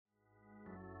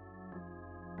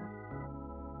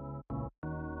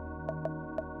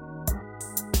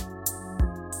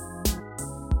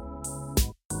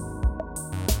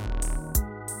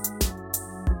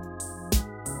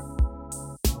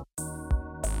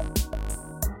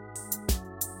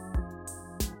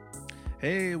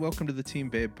Hey, welcome to the Team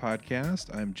Babe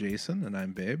podcast. I'm Jason, and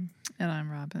I'm Babe. And I'm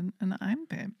Robin, and I'm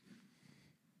Babe.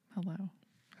 Hello.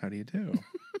 How do you do?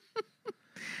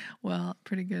 Well,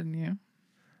 pretty good, and you?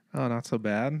 Oh, not so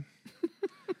bad.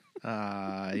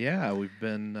 Yeah, we've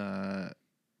been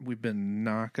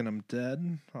knocking them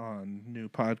dead on new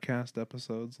podcast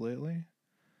episodes lately.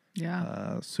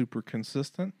 Yeah. Super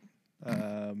consistent.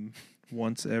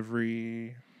 Once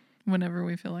every... Whenever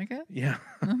we feel like it. Yeah.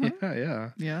 Yeah.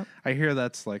 Yep. I hear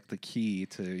that's like the key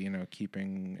to,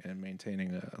 keeping and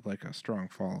maintaining a strong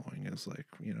following is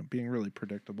being really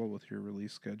predictable with your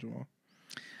release schedule.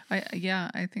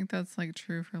 I think that's like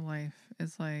true for life.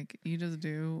 It's like you just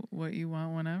do what you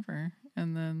want whenever,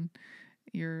 and then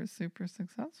you're super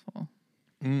successful.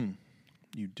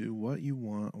 You do what you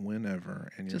want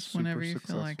whenever, and you're just super whenever you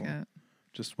successful. feel like it.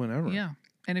 Just whenever. Yeah.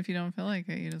 And if you don't feel like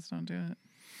it, you just don't do it.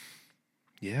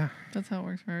 Yeah. That's how it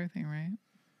works for everything, right?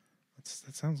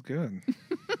 That sounds good.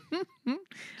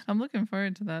 I'm looking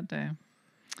forward to that day.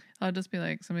 I'll just be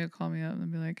like, somebody will call me up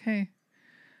and be like, hey,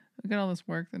 we got all this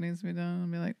work that needs to be done. I'll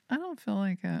be like, I don't feel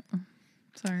like it.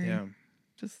 Sorry. Yeah.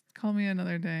 Just call me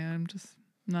another day. I'm just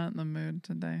not in the mood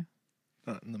today.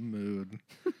 Not in the mood.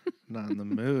 Not in the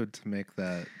mood to make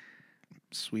that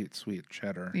sweet, sweet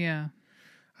cheddar. Yeah.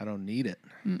 I don't need it.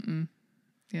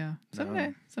 Yeah.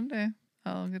 Someday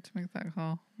I'll get to make that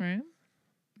call, right?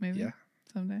 Maybe. Yeah.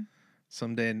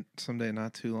 Someday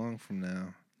not too long from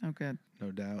now. Oh, good.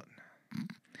 No doubt.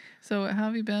 So how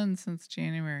have you been since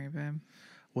January, babe?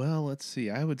 Well, let's see.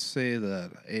 I would say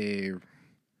that a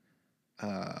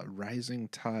rising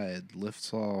tide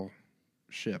lifts all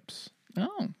ships.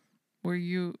 Oh.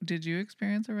 Did you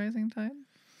experience a rising tide?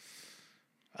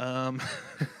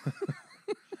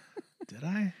 Did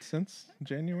I since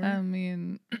January? I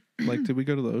mean, did we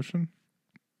go to the ocean?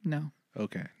 no.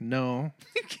 Okay. No.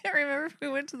 You can't remember if we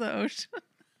went to the ocean.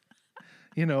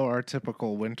 Our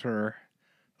typical winter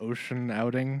ocean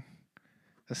outing,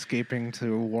 escaping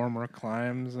to warmer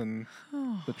climes and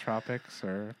the tropics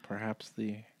or perhaps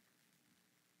the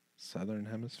southern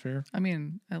hemisphere. I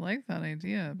mean, I like that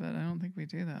idea, but I don't think we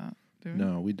do that. Do we?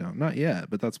 No, we don't. Not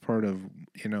yet, but that's part of,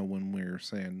 when we're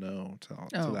saying no to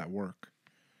that work.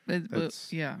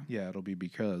 Yeah. Yeah, it'll be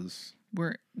because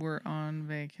We're on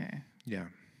vacay. Yeah.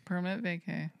 Permanent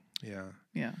vacay. Yeah.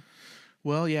 Yeah.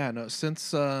 Well, yeah, no,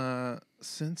 since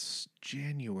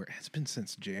January. It's been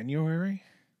since January?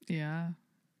 Yeah.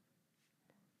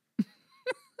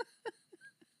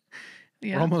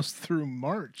 We're almost through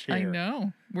March here. I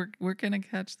know. We're going to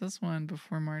catch this one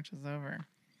before March is over.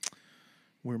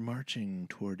 We're marching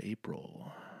toward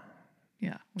April.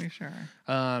 Yeah, we sure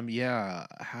are. Yeah.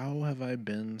 How have I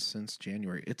been since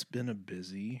January? It's been a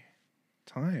busy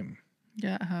time.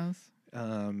 Yeah, it has.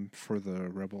 For the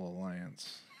Rebel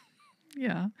Alliance.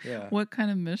 Yeah. Yeah. What kind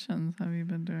of missions have you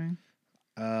been doing?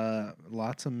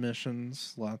 Lots of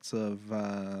missions, lots of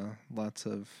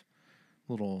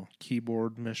little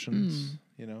keyboard missions,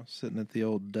 sitting at the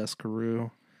old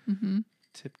deskaroo,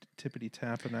 tippity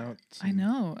tapping out. I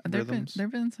know. There've been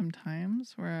some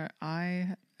times where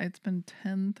it's been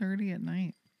 10:30 at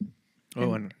night.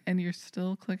 And you're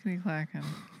still clickety clacking.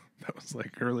 That was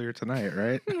like earlier tonight,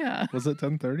 right? Yeah. Was it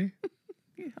 10:30?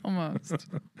 Almost.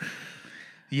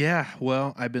 Yeah,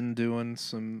 well, I've been learning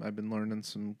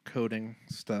some coding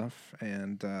stuff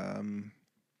and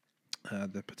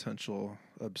the potential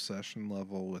obsession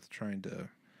level with trying to,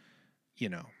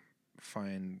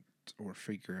 find or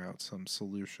figure out some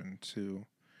solution to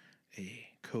a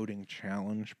coding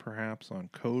challenge, perhaps on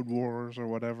Code Wars or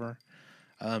whatever.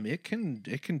 It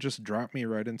can just drop me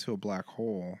right into a black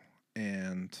hole,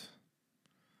 and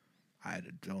I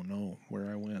don't know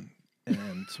where I went.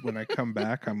 And when I come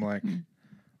back, I'm like,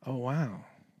 oh wow!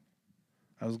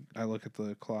 I look at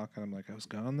the clock and I'm like, I was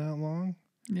gone that long.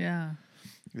 Yeah.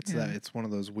 It's one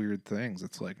of those weird things.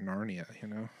 It's like Narnia,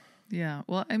 Yeah.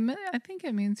 Well, I think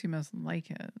it means you must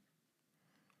like it,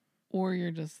 or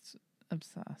you're just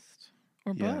obsessed,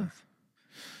 or both,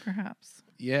 perhaps.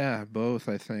 Yeah, both.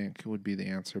 I think would be the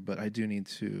answer, but I do need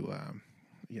to,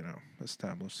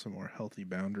 establish some more healthy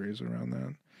boundaries around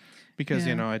that, because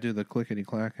I do the clickety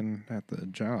clacking at the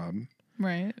job,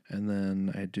 right, and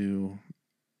then I do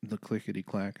the clickety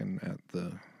clacking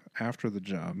after the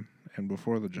job and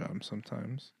before the job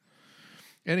sometimes.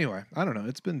 Anyway, I don't know.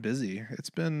 It's been busy. It's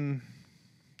been.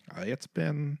 It's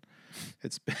been.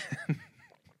 It's been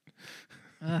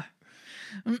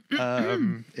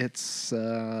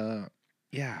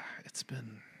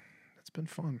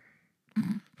fun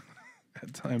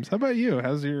at times. How about you?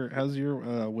 How's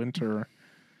your winter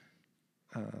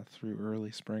through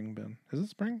early spring been? Is it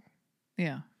spring?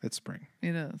 Yeah, It's spring.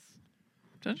 it is.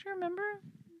 Don't you remember?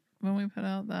 when we put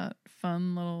out that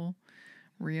fun little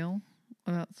reel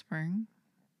about spring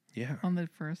Yeah. on the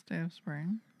first day of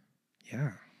spring?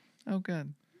 Yeah. Oh,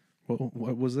 good.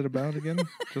 What was it about again?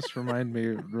 Just remind me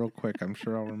real quick. I'm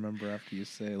sure I'll remember after you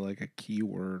say like a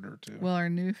keyword or two. Well, our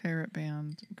new favorite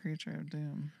band, Creature of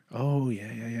Doom. Oh,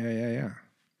 yeah.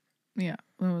 Yeah,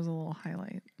 that was a little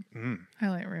highlight.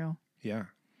 Highlight reel. Yeah.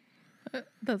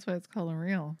 That's why it's called a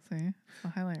reel. See? It's a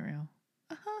highlight reel.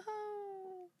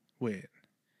 Oh. Wait.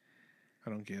 I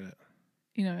don't get it.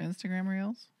 You know Instagram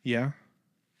reels? Yeah.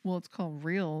 Well, it's called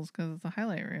reels because it's a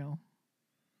highlight reel.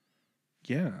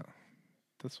 Yeah.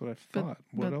 That's what I thought.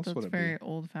 What else would it That's very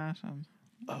old-fashioned.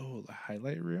 Oh, the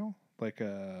highlight reel? Like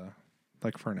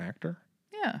for an actor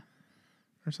Yeah.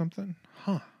 or something?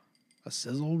 Huh. A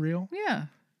sizzle reel? Yeah.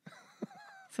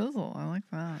 Sizzle. I like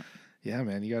that. Yeah,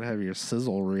 man. You got to have your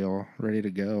sizzle reel ready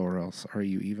to go, or else are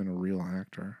you even a real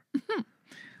actor?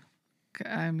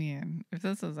 I mean, if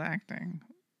this is acting,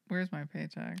 where's my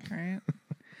paycheck, right?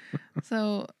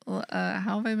 So,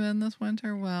 how have I been this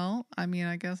winter? Well, I mean,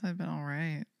 I guess I've been all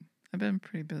right. I've been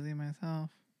pretty busy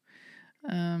myself.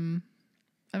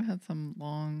 I've had some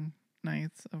long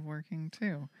nights of working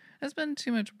too. It's been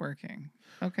too much working.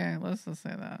 Okay, let's just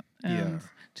say that. And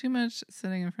too much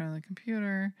sitting in front of the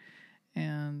computer.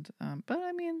 And, but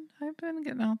I mean, I've been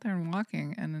getting out there and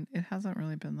walking, and it hasn't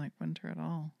really been like winter at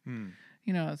all.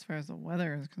 You know, as far as the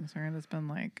weather is concerned, it's been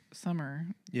like summer.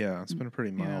 Yeah, it's been a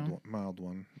pretty mild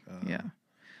one. Yeah.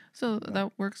 So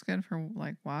that works good for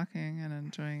like walking and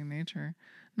enjoying nature.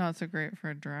 Not so great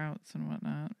for droughts and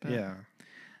whatnot. But, yeah.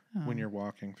 When you're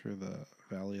walking through the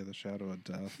valley of the shadow of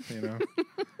death, you know,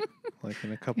 like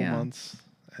in a couple months.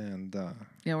 And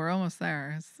yeah, we're almost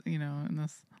there. It's, you know, in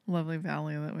this lovely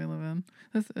valley that we live in.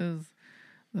 This is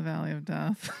the valley of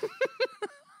death.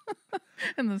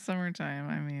 In the summertime,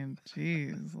 I mean,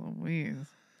 geez, Louise.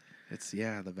 It's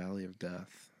the valley of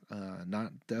death.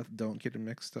 Not death. Don't get it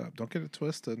mixed up. Don't get it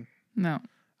twisted. No.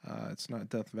 It's not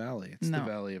Death Valley. It's the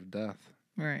Valley of Death.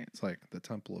 Right. It's like the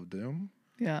Temple of Doom.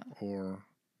 Yeah. Or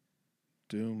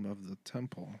Doom of the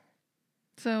Temple.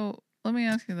 So let me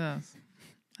ask you this.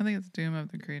 I think it's Doom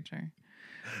of the Creature.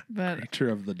 But Creature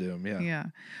of the Doom, yeah. Yeah.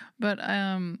 But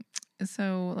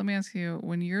so let me ask you,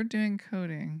 when you're doing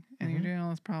coding and you're doing all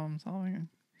this problem solving,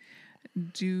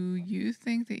 do you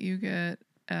think that you get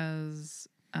as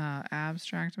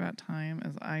abstract about time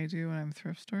as I do when I'm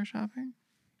thrift store shopping?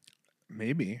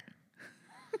 Maybe.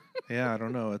 Yeah, I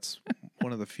don't know. It's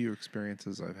one of the few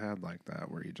experiences I've had like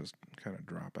that where you just kind of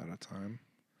drop out of time.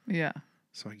 Yeah.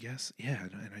 So I guess,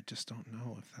 and I just don't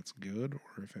know if that's good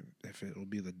or if it'll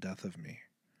be the death of me.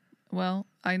 Well,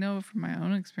 I know from my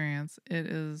own experience, it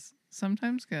is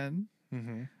sometimes good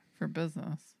for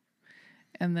business.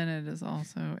 And then it is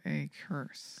also a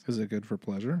curse. Is it good for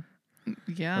pleasure?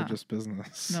 Yeah. Or just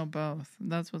business? No, both.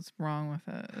 That's what's wrong with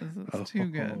it, is it's too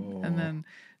good. And then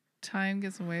time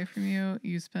gets away from you.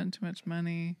 You spend too much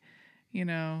money, you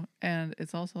know, and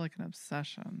it's also like an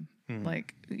obsession.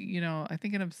 Like, you know, I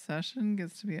think an obsession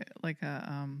gets to be like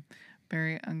a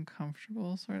very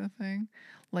uncomfortable sort of thing.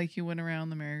 Like you went around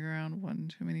the merry-go-round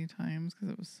one too many times because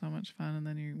it was so much fun and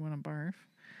then you want to barf.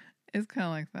 It's kind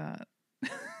of like that.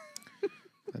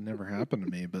 That never happened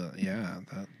to me, but yeah,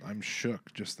 that I'm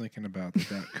shook just thinking about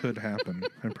that could happen.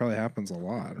 It probably happens a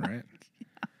lot, right?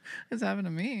 Yeah, it's happened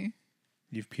to me.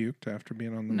 You've puked after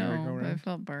being on the No, merry-go-round? but I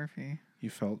felt barfy. You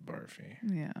felt barfy.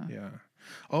 Yeah. Yeah.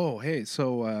 Oh, hey,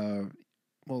 so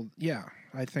well, yeah,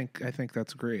 I think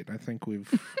that's great. I think we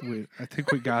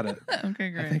got it. Okay,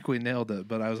 great. I think we nailed it,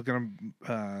 but I was going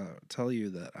to tell you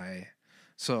that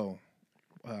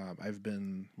I've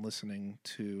been listening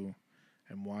to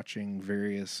and watching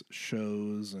various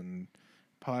shows and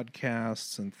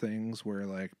podcasts and things where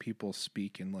like people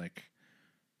speak in like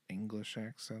English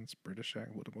accents, British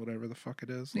accent, whatever the fuck it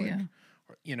is, like,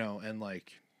 you know, and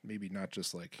like maybe not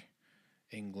just like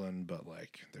England, but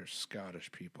like there's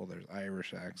Scottish people, there's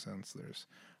Irish accents, there's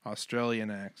Australian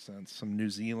accents, some New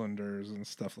Zealanders and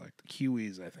stuff like the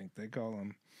Kiwis, I think they call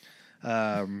them.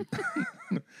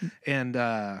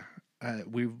 And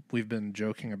we've been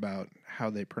joking about how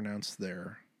they pronounce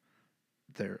their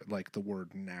like the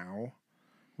word now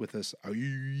with this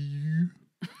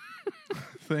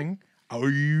thing.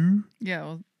 Yeah,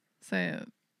 well, say it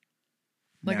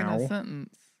like now? in a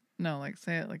sentence. No, like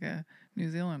say it like a New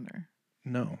Zealander.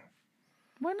 No.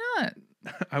 Why not?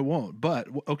 I won't. But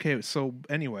okay, so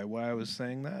anyway, why I was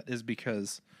saying that is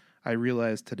because I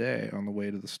realized today on the way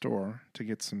to the store to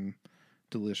get some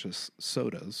delicious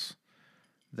sodas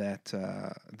that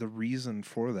the reason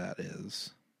for that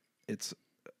is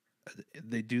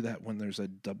they do that when there's a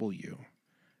W.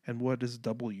 And what does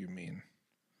W mean?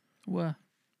 What?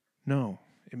 No,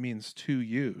 it means to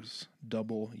use,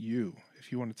 double U,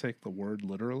 if you want to take the word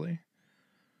literally.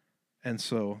 And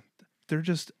so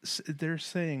they're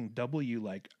saying W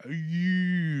like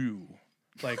you,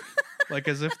 like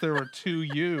as if there were two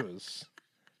U's,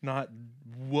 not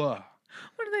wuh.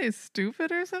 What are they,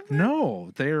 stupid or something?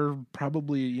 No, they're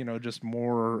probably, just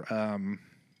more,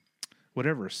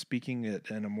 whatever, speaking it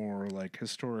in a more like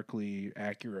historically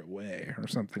accurate way or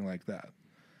something like that.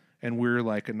 And we're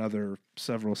like another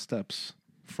several steps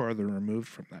farther removed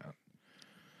from that.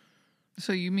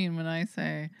 So you mean when I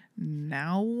say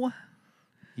now?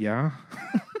 Yeah.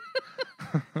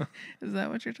 Is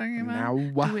that what you're talking about?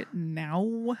 Now. Do it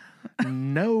now.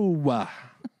 No.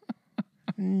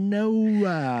 No.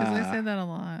 Because I say that a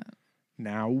lot.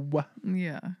 Now.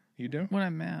 Yeah. You do? When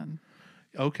I'm mad.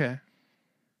 Okay.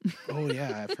 Oh,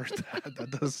 yeah. I've heard that.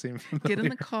 That does seem familiar. Get in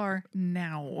the car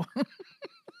now.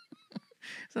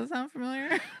 Does that sound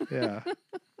familiar? Yeah.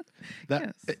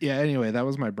 Yes. Yeah, anyway, that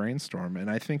was my brainstorm. And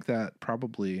I think that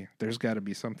probably there's got to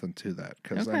be something to that.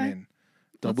 Because, Okay. I mean,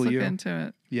 Let's look into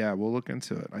it. Yeah, we'll look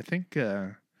into it. I think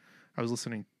I was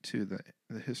listening to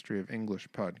the History of English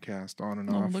podcast on and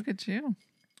Oh, off. look at you.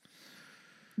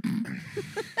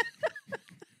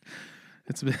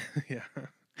 It's been, yeah.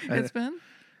 It's been?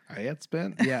 It's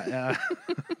been, yeah.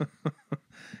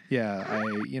 Yeah,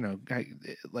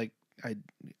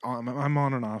 I'm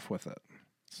on and off with it.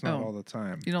 It's not all the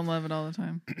time. You don't love it all the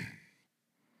time?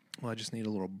 Well, I just need a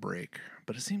little break.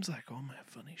 But it seems like all my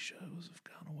funny shows have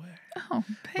gone away. Oh,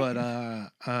 babe. But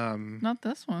not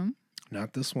this one.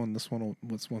 Not this one. This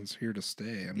one's here to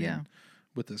stay. I mean, Yeah.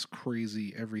 With this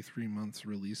crazy every 3 months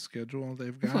release schedule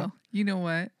they've got. Well, you know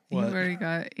what? What? You've already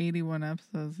got 81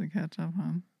 episodes to catch up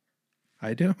on.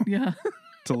 I do? Yeah.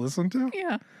 To listen to?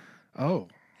 Yeah. Oh.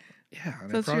 Yeah.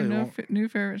 And That's your new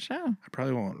favorite show. I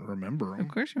probably won't remember Of them.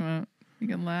 course you won't. You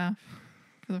can laugh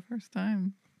for the first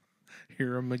time.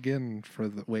 Hear them again for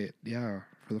the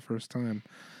first time.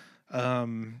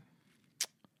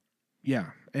 Yeah.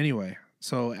 Anyway,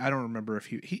 so I don't remember if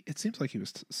he it seems like he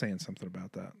was saying something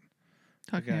about that.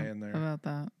 Talking guy in there. about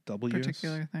that W's?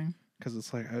 particular thing. Because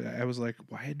it's like, I was like,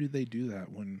 why do they do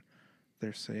that when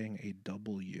they're saying a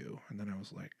W? And then I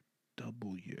was like,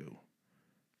 W,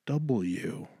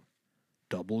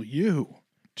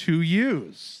 2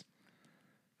 U's.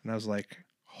 And I was like,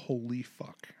 holy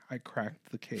fuck, I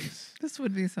cracked the case. This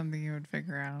would be something you would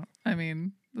figure out. I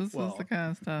mean, this is the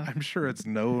kind of stuff. I'm sure it's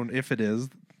known. If it is,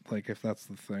 like, if that's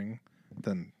the thing,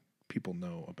 then people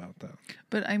know about that.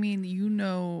 But I mean,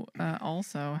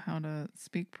 also how to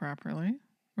speak properly,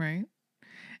 right?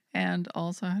 And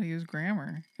also how to use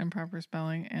grammar and proper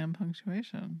spelling and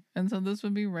punctuation. And so this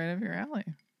would be right up your alley.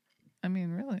 I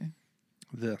mean, really.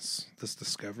 This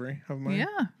discovery of mine?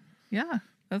 Yeah. Yeah.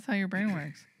 That's how your brain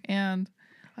works. And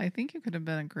I think you could have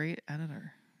been a great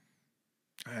editor.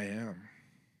 I am.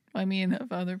 I mean,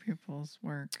 of other people's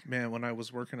work. Man, when I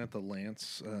was working at the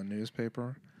Lance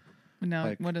newspaper. Now,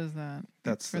 like, what is that?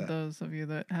 That's for those of you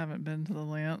that haven't been to the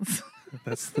Lance.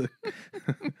 That's the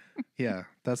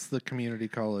that's the community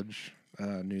college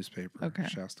newspaper. Okay.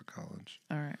 Shasta College.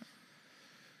 All right.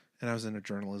 And I was in a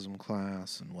journalism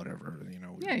class and whatever,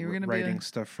 Yeah, you were going to writing be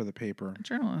stuff for the paper. a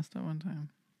journalist at one time.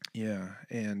 Yeah,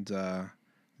 and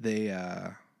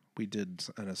we did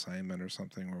an assignment or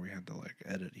something where we had to like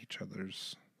edit each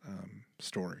other's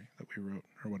story that we wrote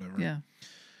or whatever. Yeah.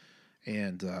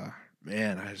 And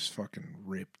man, I just fucking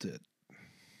ripped it.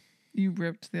 You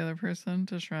ripped the other person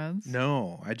to shreds?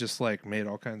 No, I just like made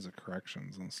all kinds of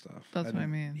corrections and stuff. That's what I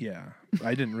mean. Yeah,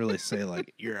 I didn't really say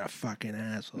like you're a fucking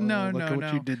asshole. No, Look at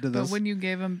what you did to this. But when you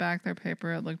gave them back their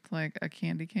paper, it looked like a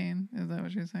candy cane. Is that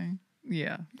what you're saying?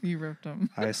 Yeah, you ripped them.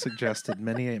 I suggested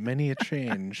many a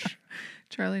change.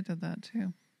 Charlie did that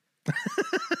too.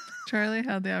 Charlie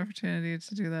had the opportunity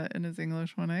to do that in his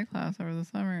English 1A class over the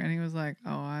summer, and he was like,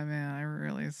 "Oh, man, I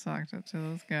really sucked it to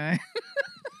this guy."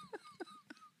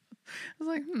 I was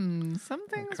like, some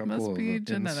things must be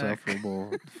genetic.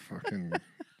 Insufferable fucking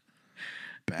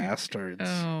bastards.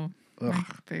 Oh, Ugh. my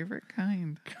favorite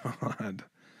kind. God.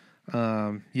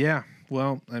 Yeah.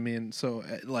 Well, I mean, so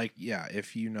like, yeah,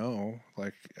 if you know,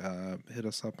 like, hit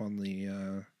us up on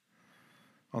the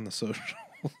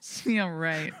socials. Yeah,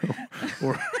 right.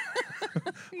 Or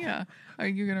yeah. Are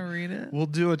you gonna read it? We'll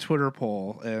do a Twitter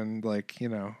poll and like,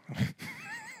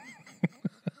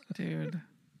 Dude.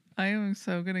 I am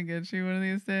so gonna get you one of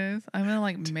these days. I'm gonna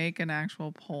like make an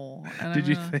actual poll. And Did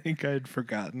you think I'd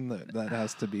forgotten that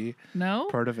has to be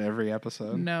part of every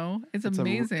episode? No, it's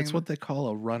amazing. It's what they call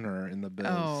a runner in the biz.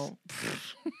 Oh.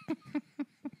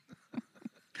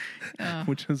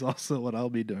 Which is also what I'll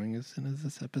be doing as soon as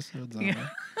this episode's on. Yeah.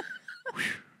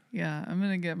 Yeah, I'm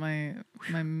gonna get my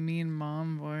mean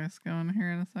mom voice going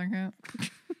here in a second.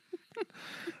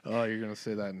 Oh, you're gonna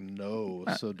say that no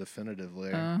so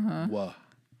definitively. Uh-huh. Whoa.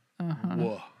 Uh-huh.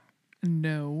 Whoa.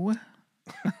 No.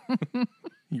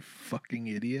 You fucking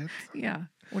idiot. Yeah.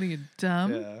 What are you,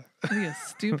 dumb? Yeah. What are you,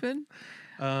 stupid?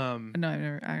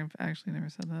 No, I've actually never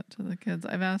said that to the kids.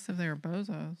 I've asked if they were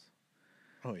bozos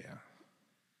Oh yeah.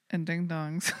 and ding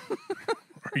dongs.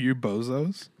 Are you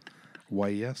bozos? Why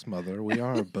yes, mother, we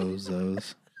are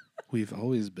bozos. We've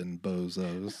always been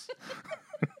bozos.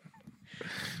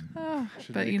 Oh,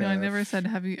 Should but make you know, I a never said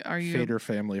are you Fader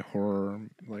family horror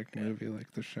like movie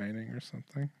like The Shining or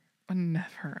something. Oh,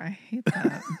 never. I hate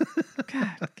that.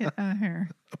 God, get out of here.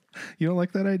 You don't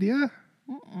like that idea?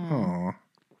 Mm-mm. Oh.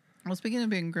 Well, speaking of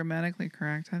being grammatically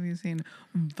correct, have you seen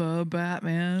The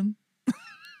Batman?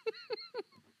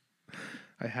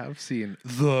 I have seen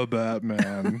The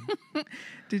Batman.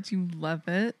 Did you love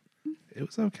it? It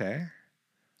was okay.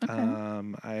 Okay.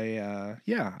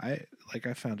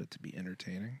 I found it to be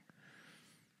entertaining.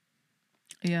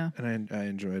 Yeah. And I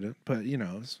enjoyed it. But, you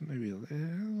know, it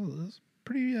was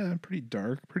pretty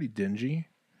dark, pretty dingy.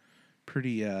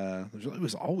 It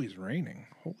was always raining.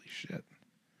 Holy shit.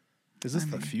 Is this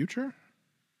the future?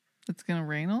 It's going to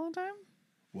rain all the time?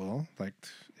 Well,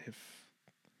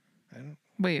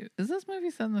 Wait, is this movie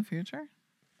set in the future?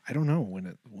 I don't know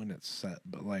when it's set,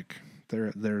 but like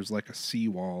there's like a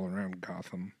seawall around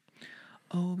Gotham.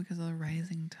 Oh, because of the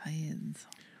rising tides.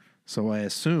 So I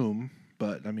assume,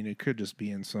 but I mean it could just be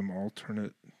in some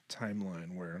alternate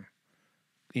timeline where,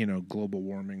 you know, global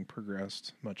warming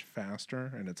progressed much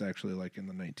faster and it's actually like in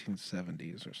the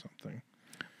 1970s or something.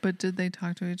 But did they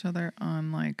talk to each other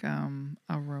on like a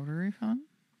rotary phone?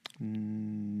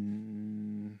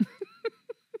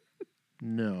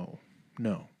 No.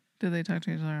 Did they talk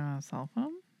to each other on a cell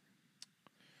phone?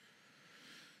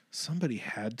 Somebody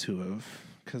had to have,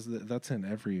 because that's in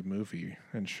every movie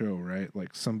and show, right?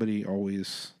 Like somebody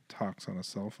always talks on a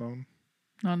cell phone.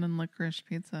 Not in Licorice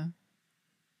Pizza.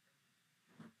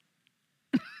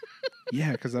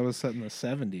 Yeah, because that was set in the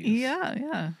 70s.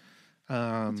 Yeah.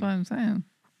 That's what I'm saying.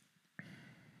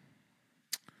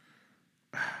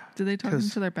 Did they talk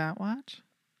into their bat watch?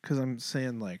 Because I'm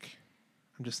saying, like,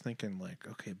 I'm just thinking, like,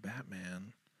 okay,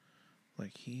 Batman,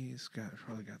 like, he's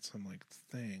probably got some, like,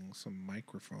 some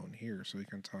microphone here so he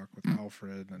can talk with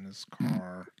Alfred and his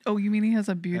car. Oh, you mean he has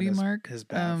a beauty mark? His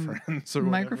bat friends or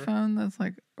microphone that's,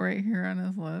 like, right here on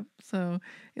his lip. So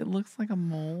it looks like a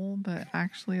mole, but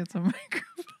actually it's a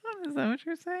microphone. Is that what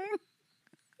you're saying?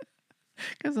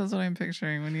 Because that's what I'm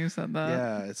picturing when you said that.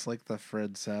 Yeah, it's like the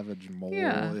Fred Savage mole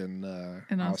in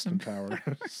Austin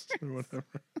Powers or whatever.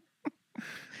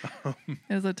 It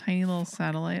has a tiny little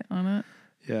satellite on it.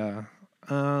 Yeah.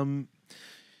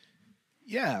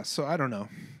 Yeah, so I don't know.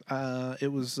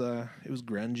 It was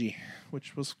grungy,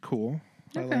 which was cool.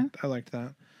 Okay. I liked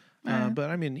that.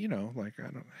 But I mean, you know, like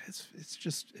it's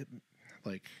just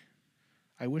like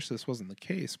I wish this wasn't the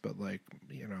case, but like,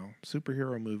 you know,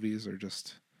 superhero movies are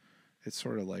just it's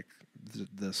sort of like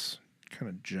this kind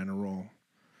of general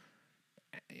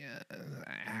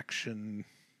action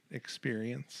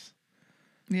experience.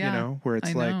 Yeah. You know, where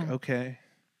it's like, okay,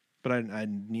 but I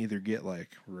neither get like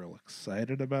real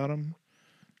excited about them,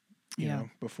 you know,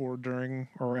 before, during,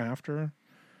 or after,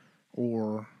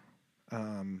 or,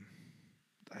 I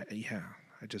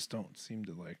just don't seem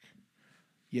to like,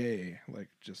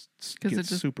 just get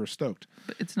super stoked.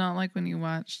 But it's not like when you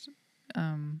watched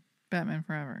Batman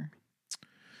Forever.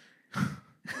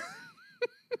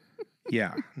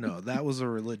 Yeah, no, that was a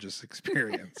religious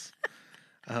experience.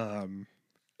 I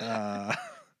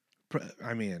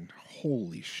mean,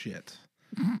 holy shit.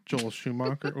 Joel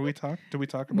Schumacher. Did we talk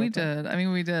about We that? did. I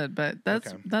mean, we did, but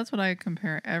that's what I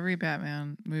compare every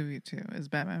Batman movie to is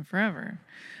Batman Forever,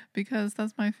 because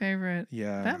that's my favorite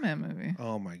Batman movie.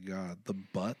 Oh my god, the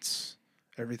butts.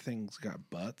 Everything's got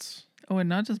butts. Oh, and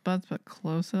not just butts, but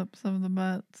close-ups of the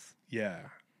butts. Yeah.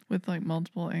 With like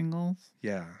multiple angles.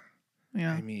 Yeah.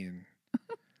 Yeah. I mean,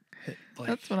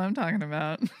 that's what I'm talking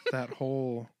about. That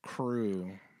whole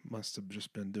crew must have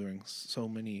just been doing so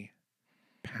many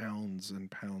pounds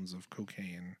and pounds of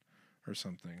cocaine or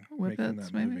something making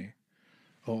that movie. Maybe?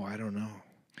 Oh, I don't know.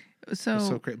 So it's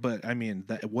so great, but I mean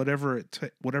that whatever it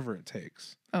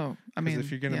takes. Oh, I mean,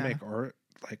 if you're gonna make art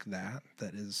like that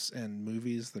is, and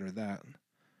movies that are that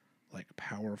like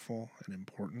powerful and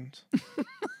important,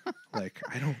 like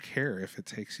I don't care if it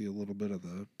takes you a little bit of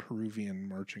the Peruvian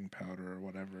marching powder or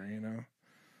whatever, you know,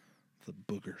 the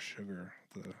booger sugar,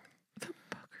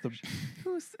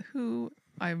 who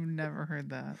I've never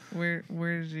heard that. Where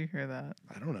did you hear that?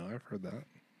 I don't know. I've heard that.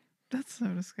 That's so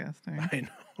disgusting. I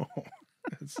know.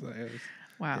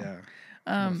 Wow. Yeah.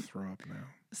 I'm gonna Um, throw up now.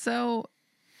 so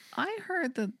I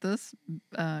heard that this,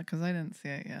 because I didn't see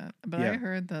it yet, but I Yeah.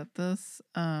 heard that this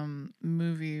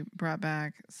movie brought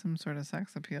back some sort of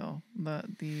sex appeal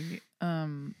that the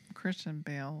Christian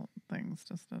Bale things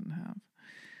just didn't have.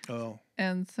 Oh.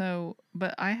 And so,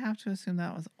 but I have to assume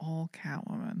that was all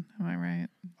Catwoman. Am I right?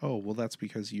 Oh, well, that's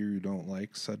because you don't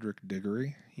like Cedric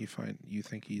Diggory. You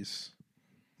think he's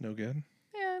no good?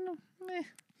 Yeah, no, meh,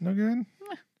 No good?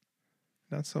 Meh.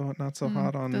 Not so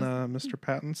hot on does- Mr.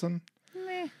 Pattinson?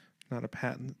 meh. Not a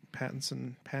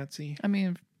Pattinson patsy? I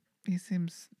mean, he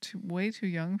seems way too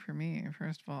young for me,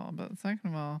 first of all. But second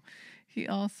of all, he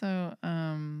also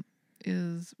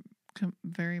is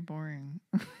very boring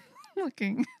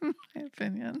looking, in my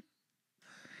opinion.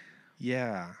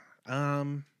 Yeah.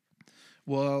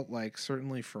 Well, like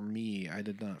certainly for me, I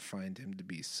did not find him to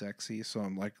be sexy. So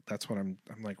I'm like, that's what I'm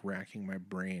like racking my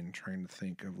brain trying to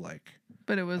think of like,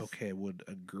 But it was okay, would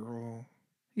a girl,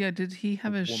 yeah. Did he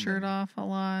have his shirt woman off a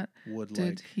lot? would Did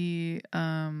like he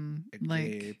a like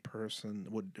gay person,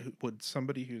 would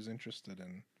somebody who's interested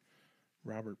in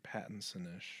Robert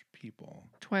Pattinson-ish people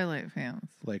Twilight fans?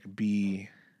 like be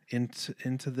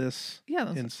into this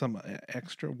Yeah, in some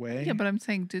extra way? yeah. But I'm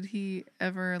saying, did he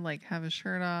ever like have his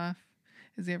shirt off?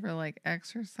 Is he ever like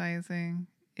exercising?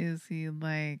 Is he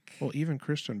like? Well, even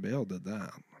Christian Bale did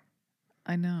that.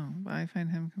 I know, but I find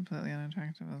him completely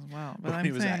unattractive as well. But When I'm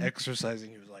he was saying, exercising,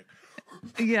 he was like,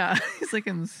 yeah, he's like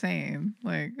insane.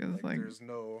 Like it's like there's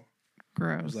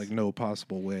gross. like no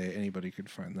possible way anybody could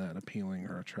find that appealing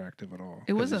or attractive at all.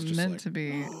 It 'Cause it's wasn't just meant like, to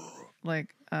be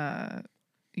like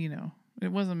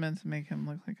it wasn't meant to make him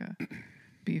look like a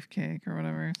beefcake or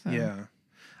whatever. So Yeah.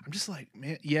 I'm just like,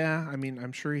 man, yeah, I mean,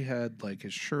 I'm sure he had like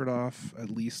his shirt off at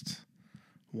least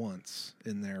once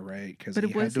in there, right? Because But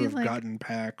he had was to he, have like- gotten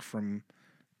back from,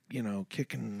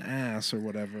 kicking ass or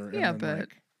whatever. Yeah, and then,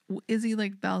 but is he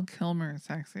like Val Kilmer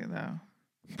sexy though?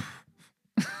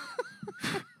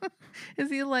 Is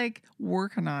he like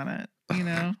working on it? You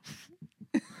know,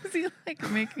 is he like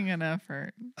making an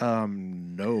effort?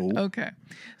 no. Okay,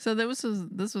 so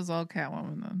this was all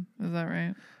Catwoman then. Is that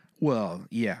right? Well,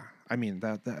 yeah. I mean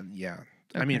yeah.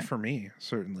 I mean Okay. for me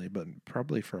certainly, but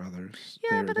probably for others.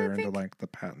 Yeah, but I they're into think- like the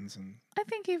patents and I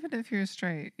think even if you're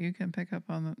straight, you can pick up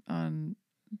on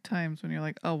times when you're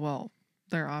like, oh well,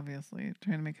 they're obviously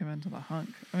trying to make him into the hunk.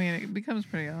 I mean, it becomes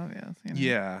pretty obvious. You know?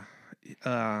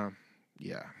 yeah.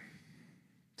 Yeah.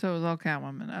 So it was all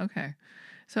Catwoman. Okay.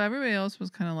 So everybody else was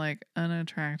kind of like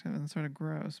unattractive and sort of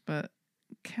gross, but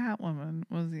Catwoman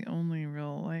was the only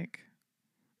real like,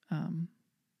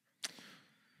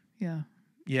 yeah.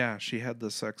 Yeah, she had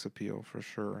the sex appeal for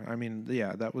sure. I mean,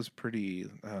 yeah, that was pretty.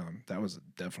 That was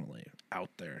definitely out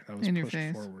there. That was In your pushed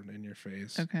face. forward in your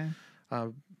face. Okay.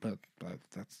 But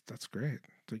that's great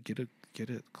to get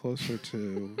it closer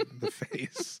to the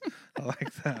face. I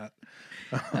like that.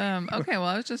 Okay. Well,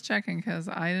 I was just checking because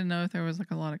I didn't know if there was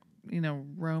like a lot of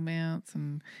romance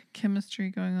and chemistry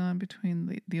going on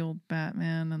between the old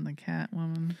Batman and the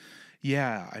Catwoman.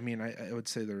 Yeah, I mean, I would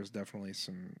say there was definitely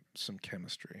some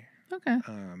chemistry. Okay.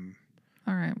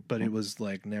 All right. But it was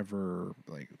like never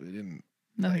like it didn't.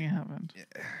 Nothing happened.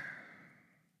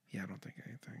 Yeah, I don't think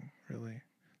anything really.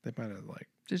 They might have like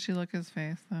Did she look his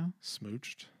face though?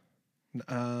 smooched.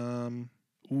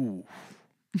 Ooh.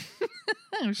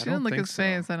 If she don't didn't look think his so.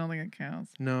 face, I don't think it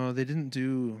counts. No, they didn't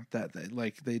do that.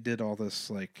 Like they did all this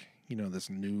like this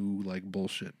new like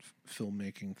bullshit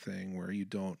filmmaking thing where you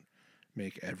don't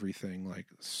make everything like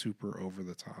super over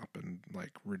the top and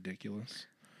like ridiculous.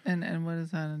 And what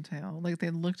does that entail? Like they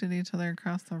looked at each other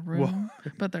across the room,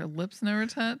 but their lips never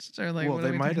touched, or like well, what are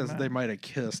they we might talking have about? they might have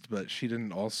kissed, but she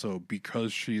didn't also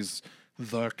because she's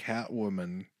the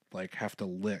Catwoman like have to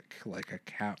lick like a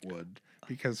cat would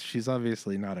because she's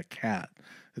obviously not a cat.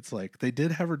 It's like they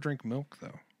did have her drink milk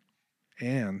though,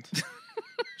 and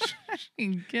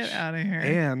Get out of here.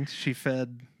 and she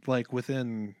fed like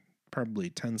within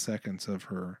probably 10 seconds of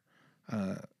her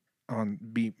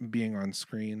being on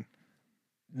screen.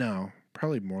 No,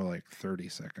 probably more like 30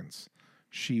 seconds.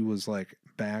 She was like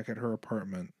back at her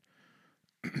apartment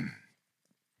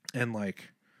and like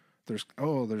there's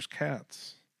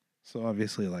cats. So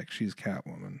obviously like she's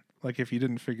Catwoman. Like if you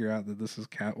didn't figure out that this is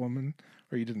Catwoman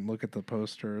or you didn't look at the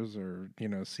posters or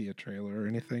see a trailer or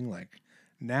anything, like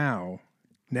now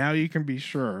you can be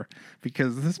sure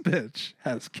because this bitch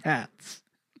has cats.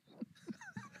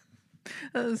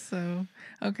 That is so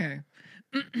okay.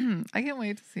 I can't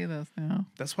wait to see this now.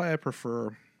 That's why I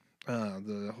prefer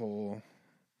the whole,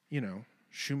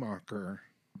 Schumacher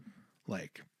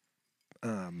like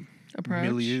Approach.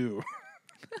 milieu.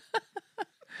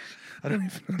 I don't know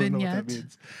what that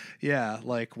means. Yeah,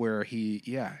 like where you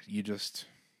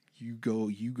go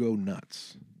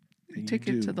nuts. And take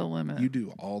it to the limit. You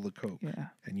do all the coke. Yeah.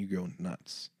 And you go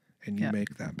nuts. And you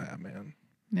make that Batman.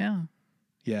 Yeah.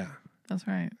 Yeah. That's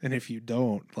right. And if you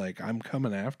don't, like, I'm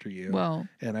coming after you. Well,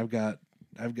 and I've got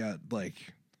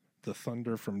like the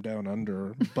thunder from down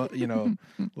under, but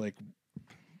like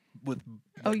with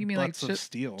you mean like of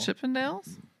steel.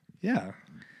 Chippendales? Yeah.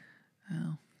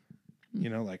 Oh.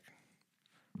 Like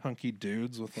hunky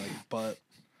dudes with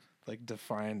like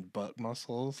defined butt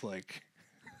muscles, like.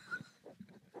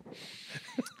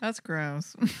 That's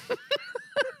gross.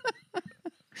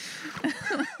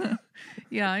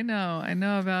 Yeah, I know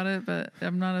about it, but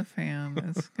I'm not a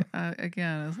fan. It's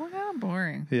again, it's like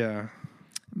boring. Yeah.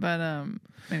 But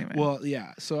anyway. Well,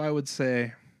 yeah. So I would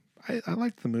say I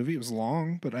liked the movie. It was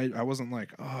long, but I wasn't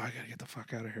like, oh, I gotta get the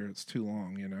fuck out of here. It's too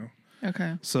long,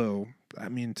 Okay. So I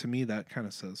mean, to me, that kind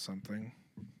of says something.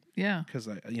 Yeah. Because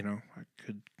I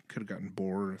could have gotten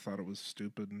bored or thought it was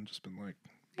stupid and just been like,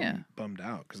 bummed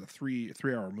out because a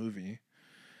 3-hour movie.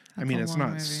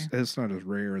 That's it's not as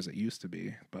rare as it used to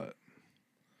be, but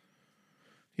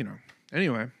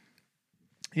Anyway,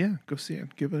 yeah, go see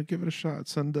it. Give it a shot.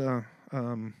 Send Mr.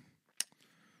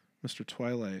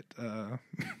 Twilight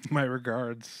my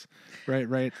regards. Write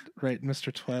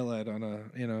Mr. Twilight on a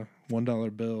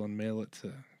 $1 bill and mail it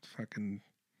to fucking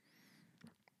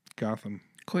Gotham.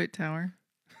 Coit Tower.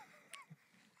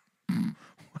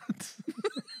 What?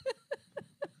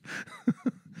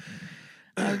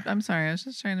 I'm sorry. I was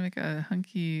just trying to make a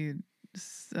hunky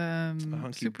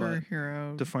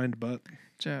superhero butt. Defined butt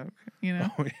joke.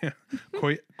 Oh yeah,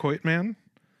 Coit man.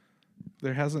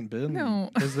 There hasn't been.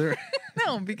 No, is there?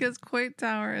 No, because Coit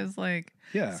Tower is like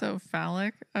so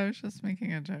phallic. I was just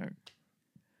making a joke.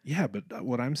 Yeah, but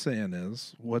what I'm saying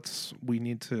is, we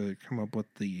need to come up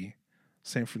with the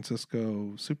San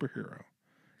Francisco superhero,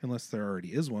 unless there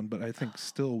already is one. But I think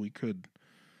still we could.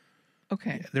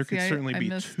 Okay, yeah, there could certainly be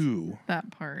two.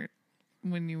 That part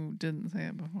when you didn't say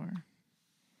it before.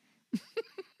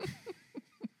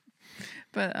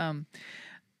 But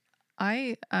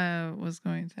I was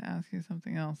going to ask you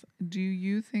something else. Do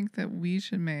you think that we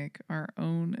should make our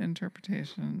own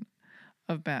interpretation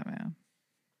of Batman?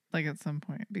 Like at some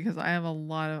point? Because I have a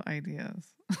lot of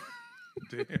ideas.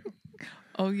 Do you?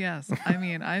 Oh, yes. I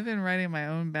mean, I've been writing my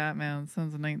own Batman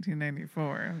since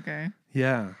 1994, okay?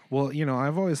 Yeah. Well,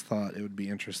 I've always thought it would be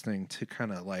interesting to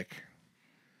kind of like,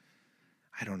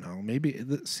 I don't know, maybe,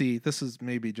 this is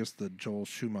maybe just the Joel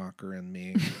Schumacher in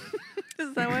me.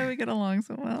 Is that why we get along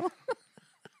so well?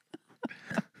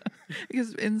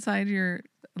 Because inside you're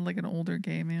like an older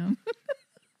gay man.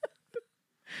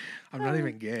 I'm not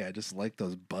even gay. I just like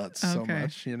those butts so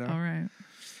much, All right.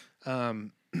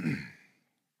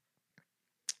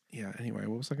 Yeah, anyway,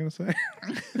 what was I going to say?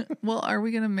 Well, are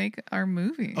we going to make our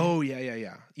movie? Oh,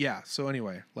 yeah. Yeah, so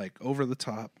anyway, like over the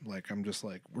top, like I'm just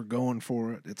like, we're going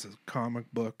for it. It's a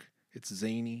comic book. It's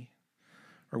zany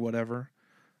or whatever.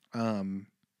 Or,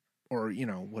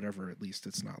 whatever, at least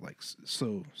it's not like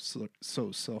so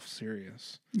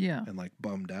self-serious. Yeah. And like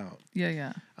bummed out.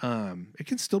 Yeah. It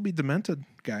can still be demented,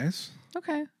 guys.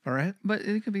 Okay. All right. But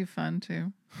it could be fun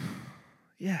too.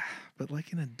 Yeah, but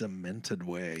like in a demented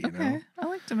way, Okay. I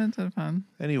like demented fun.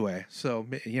 Anyway, so,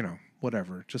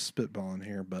 whatever, just spitballing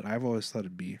here, but I've always thought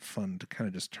it'd be fun to kind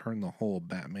of just turn the whole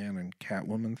Batman and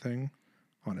Catwoman thing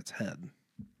on its head.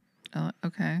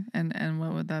 Okay. And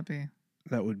what would that be?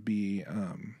 That would be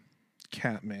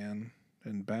Catman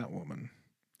and Batwoman.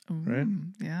 Ooh, right?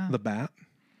 Yeah. The Bat?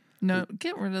 No,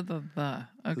 get rid of the.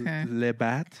 Okay. Le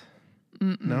Bat?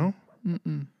 Mm-mm. No?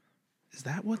 Mm-mm. Is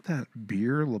that what that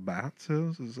beer Labatt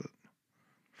is? Is it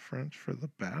French for the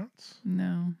bats?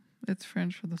 No, it's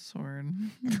French for the sword.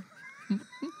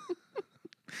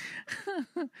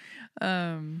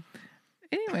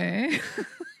 Anyway.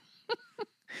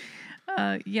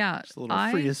 Yeah. Just a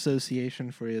little free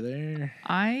association for you there.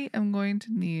 I am going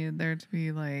to need there to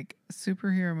be like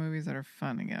superhero movies that are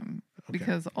fun again. Okay.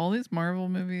 Because all these Marvel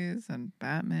movies and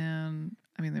Batman,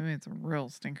 I mean, they made some real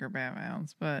stinker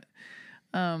Batmans, but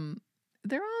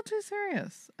they're all too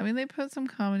serious. I mean, they put some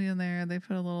comedy in there. They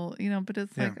put a little, but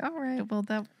it's like, all right, well,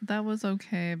 that was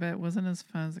okay, but it wasn't as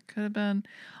fun as it could have been.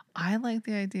 I like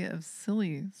the idea of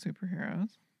silly superheroes.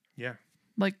 Yeah.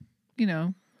 Like,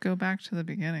 go back to the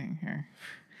beginning here.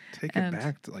 Take it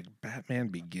back to like Batman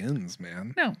Begins,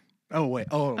 man. No. Oh, wait.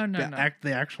 Oh, no.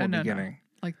 The actual beginning. No.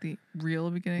 Like the real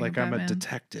beginning like of Batman. I'm a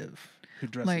detective who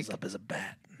dresses up as a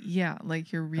bat. Yeah,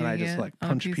 like you're reading and I just like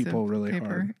punch people really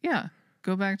hard. Yeah.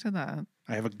 Go back to that.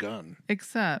 I have a gun.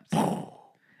 Except you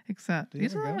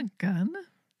don't have a gun?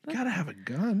 You gotta have a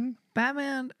gun.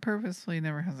 Batman purposefully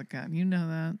never has a gun. You know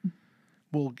that.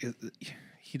 Well,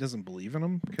 he doesn't believe in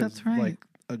him because, That's right. like,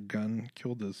 a gun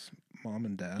killed his mom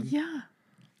and dad. Yeah.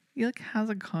 He like has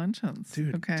a conscience.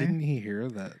 Dude, okay. didn't he hear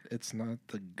that it's not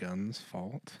the gun's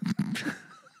fault?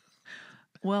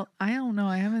 Well, I don't know.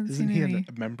 I haven't Isn't seen he any.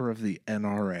 a member of the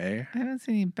NRA? I haven't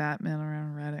seen any Batman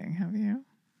around Reading. Have you?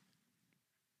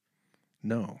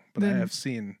 No, but I Then- have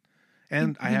seen,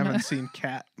 and I you know- haven't seen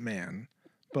Catman,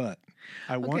 but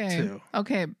I want to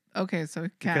Okay. So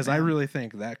because I Catman. really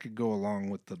think that could go along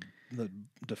with the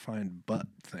defined butt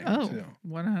thing too.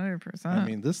 100%. I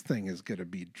mean, this thing is going to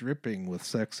be dripping with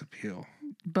sex appeal.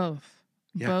 both.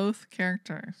 Yeah. Both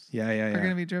characters Yeah. are going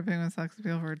to be dripping with sex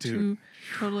appeal for Dude. two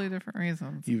totally different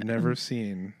reasons. You've never And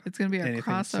seen it's going to be a anything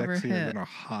crossover sexier hit. than a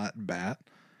hot bat.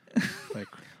 Like,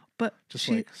 But just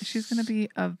like she's going to be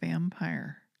a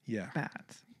vampire yeah.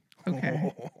 bat.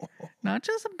 Okay. Not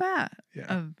just a bat, Yeah.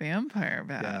 a vampire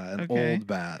bat. Yeah, an okay. old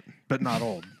bat, but not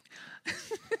old.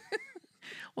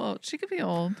 Well, she could be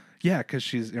old. Yeah, because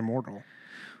she's immortal.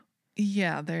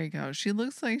 Yeah, there you go. She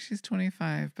looks like she's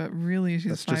 25, but really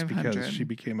she's That's just 500. because she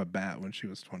became a bat when she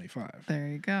was 25. There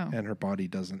you go. And her body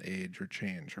doesn't age or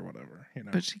change or whatever, you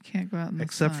know. But she can't go out in the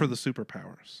Except sun. for the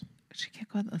superpowers. She can't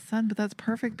go out in the sun, but that's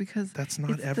perfect because That's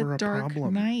not it's ever the a dark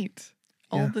problem. night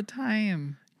all Yeah. the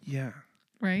time, Yeah.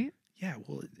 right? Yeah,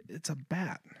 well, it's a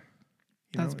bat. You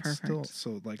That's know, it's perfect.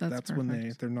 so like That's that's when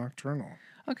perfect. they're nocturnal.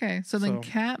 Okay, so then So-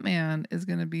 Catman is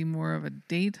going to be more of a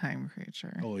daytime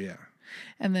creature. Oh yeah.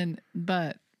 And then,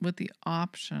 but with the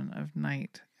option of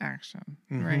night action,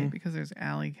 right? Mhm. Because there's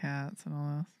alley cats and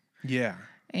all this. Yeah.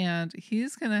 And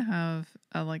he's going to have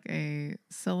like a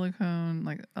silicone,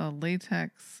 like a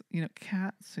latex,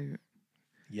 cat suit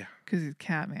Yeah. because he's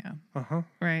Catman, Uh-huh.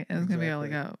 right? And it's going to be Exactly.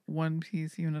 like a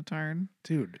one-piece unitard.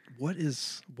 Dude, what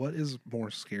is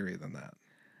more scary than that?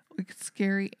 Like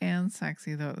scary and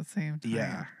sexy though at the same time.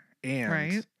 Yeah. And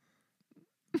Right?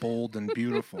 bold and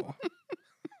beautiful.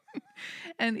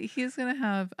 And he's going to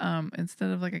have,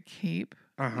 instead of like a cape,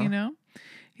 Uh-huh.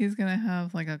 he's going to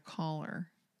have like a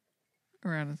collar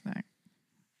around his neck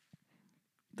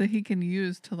that he can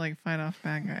use to like fight off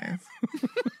bad guys.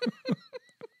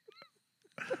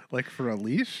 Like for a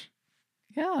leash?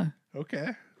 Yeah.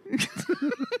 Okay.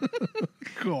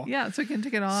 Cool. Yeah. So he can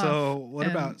take it off. So what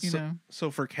and, about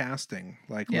so for casting?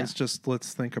 Like Yeah.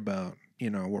 let's think about,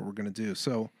 what we're gonna do.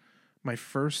 So my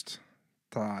first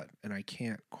thought, and I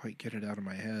can't quite get it out of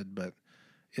my head, but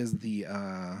is the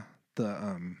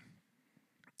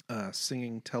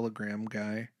singing telegram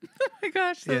guy. Oh my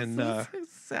gosh, that's in, the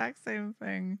exact same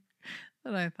thing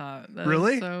that I thought. That is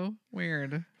Really? so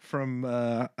weird. From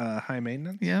High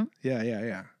Maintenance? Yep.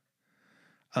 Yeah.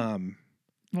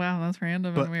 Wow, that's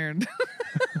random But- and weird.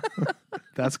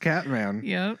 That's Catman.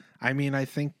 Yep. I mean, I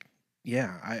think,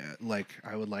 I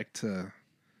would like to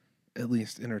at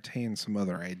least entertain some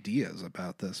other ideas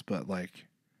about this, but like,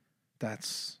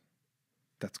 that's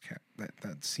cat.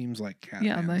 That seems like Catman.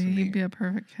 Yeah, but to me. he'd be a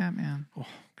perfect Catman. Oh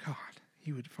God,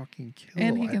 he would fucking kill.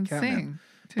 And he at can Catman. sing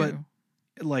too.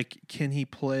 But like, can he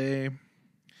play?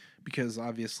 Because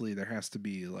obviously there has to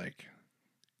be like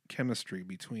chemistry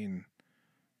between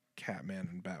Catman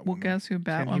and Batwoman. Well, guess who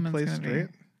Can he Batwoman's play going straight? to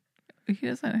be? He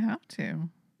doesn't have to.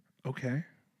 Okay.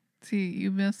 See, you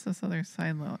missed this other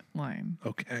side line.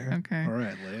 Okay. Okay. All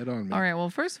right, lay it on me. All right. Well,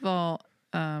 first of all,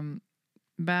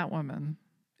 Batwoman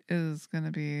is going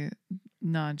to be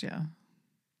Nadia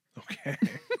Okay.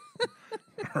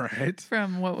 All right.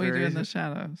 from What We Do Very- in the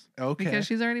Shadows. Okay. Because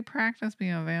she's already practiced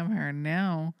being a vampire.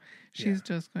 Now she's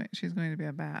she's going to be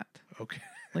a bat Okay.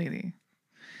 lady.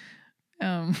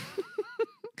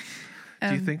 Do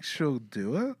you and think she'll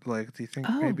do it? Like, do you think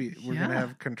Oh, maybe we're gonna yeah.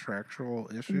 have contractual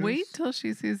issues? Wait till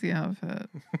she sees the outfit.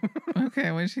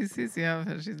 Okay, when she sees the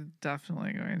outfit, she's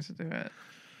definitely going to do it.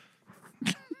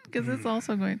 Because it's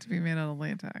also going to be made out of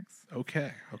latex.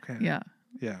 Okay. Okay. Yeah.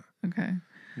 Yeah. Okay.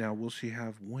 Now, will she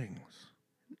have wings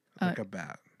like a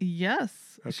bat?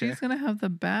 Yes. Okay. She's going to have the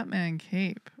Batman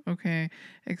cape. Okay.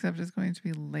 Except it's going to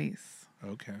be lace.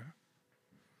 Okay.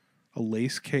 A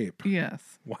lace cape.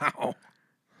 Yes. Wow.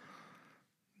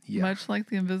 Yeah. Much like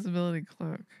the invisibility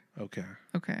cloak. Okay.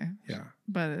 Okay. Yeah.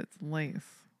 But it's lace.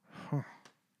 Huh.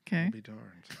 Okay. I'll be darned.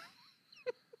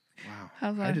 Wow.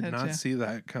 How's that I did hit not ya? see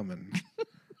that coming,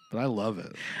 but I love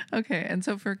it. Okay. And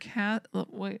so for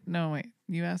wait.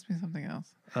 You asked me something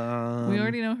else. We Um,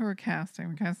 already know who we're casting.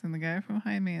 We're casting the guy from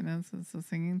High Maintenance. It's the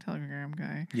singing telegram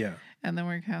guy. Yeah. And then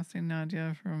we're casting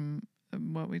Nadia from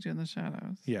What We Do in the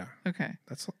Shadows. Yeah. Okay.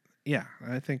 Yeah.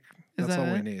 I think Is that's that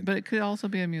all we it? need. But it could also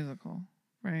be a musical,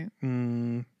 right?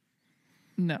 Mm,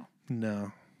 No.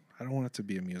 no, I don't want it to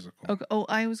be a musical. Okay. Oh,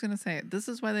 I was gonna say this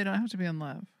is why they don't have to be in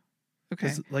love.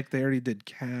 Okay. Like they already did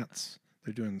Cats.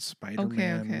 They're doing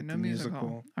Spider-Man. Okay. No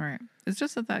musical. All right. It's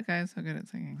just that guy is so good at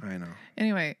singing. I know.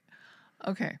 Anyway,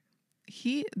 okay.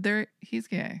 He's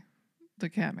gay, the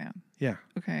Catman. Yeah.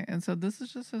 Okay, and so this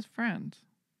is just his friend.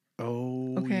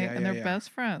 Oh. Okay, yeah, and they're best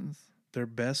friends. They're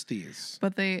besties.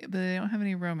 But they don't have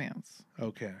any romance.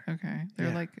 Okay. Okay,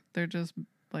 they're just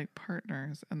like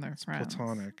partners and they're friends.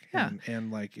 Platonic. Yeah.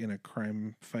 And like in a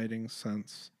crime fighting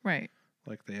sense. Right.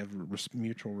 Like they have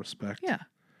mutual respect. Yeah.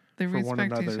 They for respect one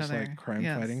another's each other. like crime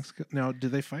fighting skill. Now, do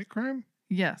they fight crime?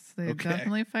 Yes, they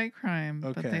definitely fight crime,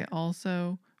 but Okay. they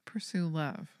also pursue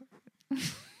love.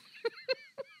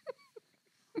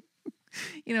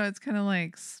 You know, it's kind of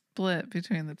like split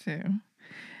between the two.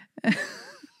 Do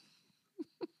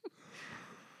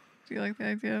you like the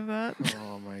idea of that?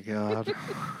 Oh my god.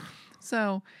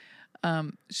 So,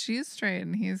 she's straight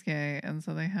and he's gay, and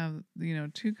so they have, you know,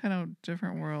 two kind of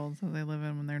different worlds that they live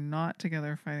in when they're not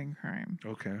together fighting crime.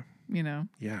 Okay. You know?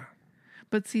 Yeah.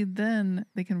 But see, then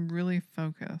they can really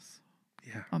focus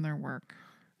on their work.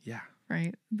 Yeah.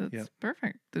 Right? That's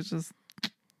perfect. There's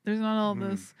not all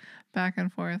this back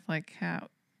and forth like cat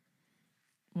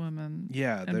woman.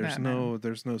 Yeah, and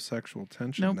there's no sexual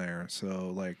tension there.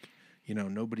 So like, you know,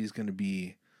 nobody's going to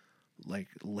be like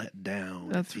let down.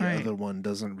 That's if the right. other one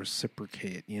doesn't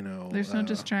reciprocate, you know. There's no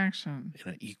distraction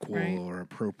in an equal or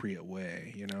appropriate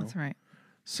way, you know. That's right.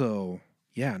 So,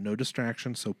 yeah, no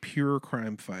distraction, so pure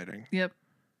crime fighting. Yep.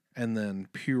 And then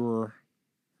pure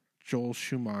Joel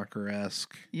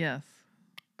Schumacher-esque. Yes.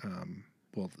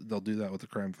 Well, they'll do that with the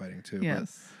crime fighting too.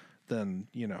 Yes. But then,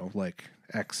 you know, like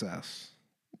excess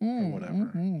or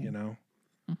whatever, you know?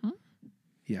 Mm-hmm.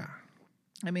 Yeah.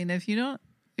 I mean, if you don't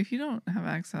have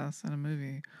access in a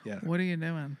movie, what are you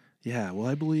doing? Yeah, well,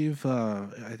 I believe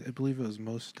it was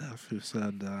Mos Def who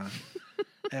said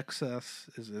excess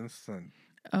is instant.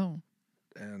 Oh.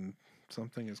 And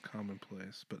something is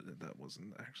commonplace, but that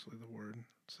wasn't actually the word.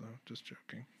 So, just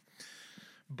joking.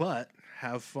 But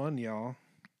have fun, y'all.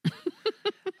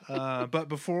 But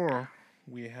before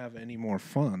we have any more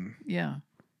fun. Yeah.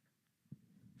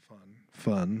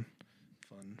 Fun.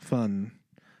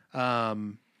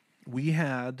 We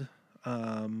had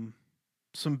some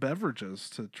beverages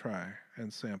to try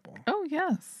and sample. Oh,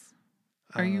 yes.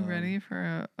 Are you ready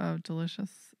for a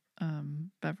delicious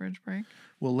beverage break?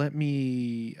 Well, let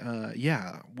me...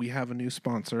 we have a new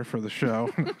sponsor for the show.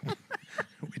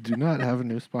 We do not have a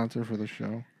new sponsor for the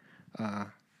show.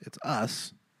 It's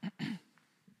us.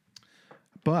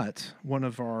 But one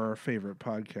of our favorite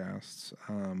podcasts,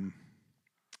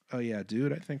 Oh Yeah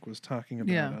Dude, I think was talking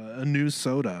about a new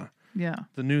soda. Yeah.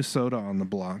 The new soda on the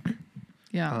block.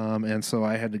 Yeah. And so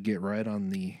I had to get right on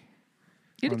the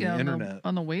internet.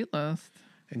 On the wait list.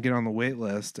 And get on the wait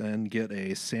list and get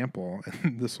a sample.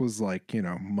 And this was like, you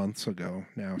know, months ago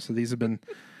now. So these have been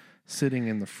sitting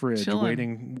in the fridge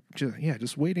waiting.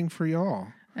 Just waiting for y'all.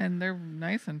 And they're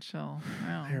nice and chill.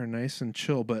 Wow. They're nice and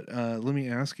chill. But let me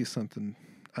ask you something,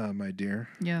 my dear.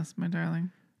 Yes, my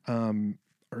darling.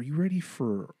 Are you ready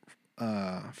for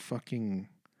fucking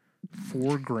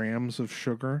 4 grams of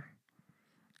sugar?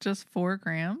 Just 4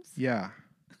 grams? Yeah.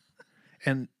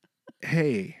 And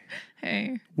hey.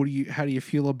 How do you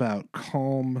feel about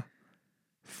calm,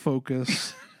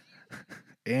 focus,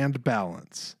 and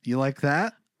balance? You like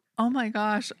that? Oh my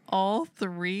gosh, all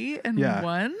 3 in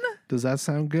one? Does that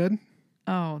sound good?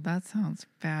 Oh, that sounds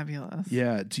fabulous.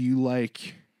 Yeah. Do you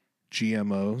like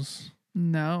GMOs?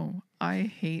 No, I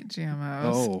hate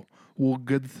GMOs. Oh, well,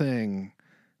 good thing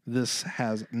this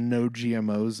has no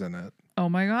GMOs in it. Oh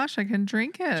my gosh, I can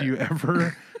drink it. Do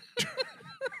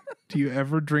you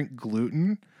ever drink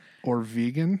gluten or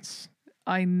vegans?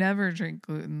 I never drink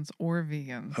glutens or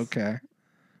vegans. Okay.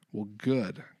 Well,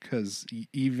 good, because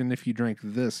even if you drank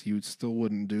this, you still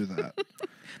wouldn't do that.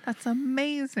 That's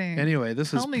amazing. Anyway,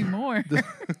 Tell me more.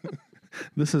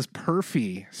 This is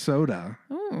Perfy soda.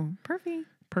 Ooh, Perfy.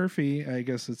 Perfy, I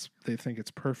guess they think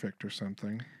it's perfect or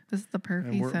something. This is the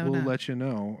Perfy soda. We'll let you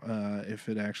know if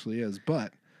it actually is.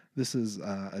 But this is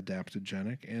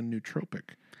adaptogenic and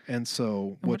nootropic. And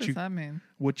so what does that mean?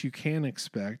 What you can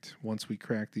expect once we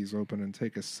crack these open and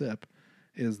take a sip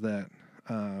is that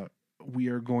we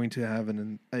are going to have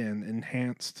an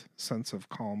enhanced sense of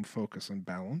calm, focus, and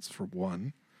balance, for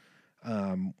one.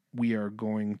 We are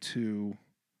going to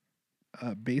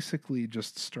basically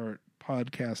just start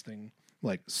podcasting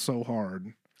like so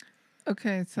hard.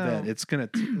 Okay, so that it's gonna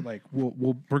like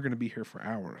we're gonna be here for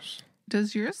hours.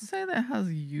 Does yours say that it has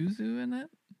yuzu in it?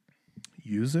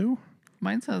 Yuzu?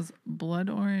 Mine says blood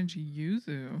orange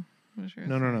yuzu. What's yours?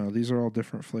 No. These are all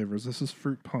different flavors. This is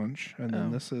fruit punch, and then Oh.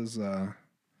 this is a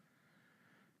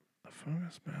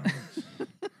focus balance.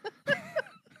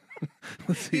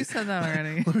 Let's see. You said that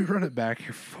already. Let me run it back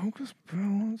here. Focus,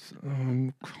 balance,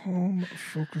 calm,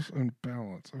 focus, and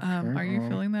balance. Okay, Are you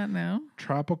feeling that now?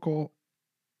 tropical?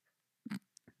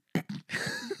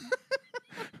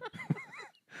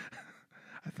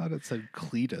 I thought it said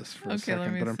Cletus for a Okay, let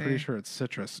second, me but I'm pretty see. sure it's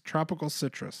citrus. Tropical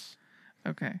citrus.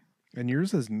 Okay. And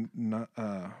yours is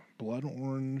blood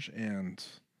orange and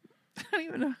I don't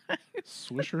even know.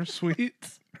 Swisher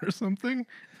sweets or something.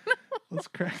 Let's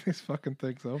crack these fucking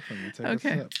things open and take Okay.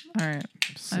 a sip. All right.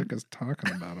 I'm sick as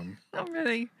talking about them. I'm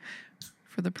ready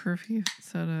for the Perfy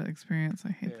soda experience.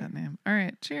 I hate Yeah. that name. All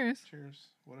right. Cheers. Cheers.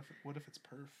 What if it's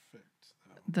perfect though?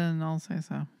 Then I'll say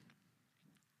so.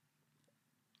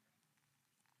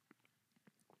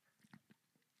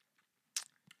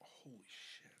 Holy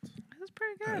shit. That's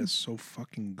pretty That good. is so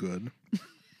fucking good.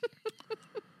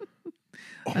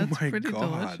 Oh That's my pretty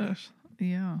god. delicious.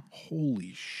 Yeah.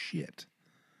 Holy shit.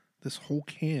 This whole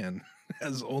can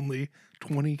has only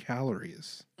 20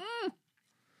 calories.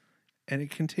 And it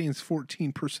contains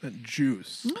 14%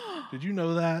 juice. Did you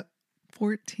know that?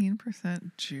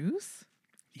 14% juice?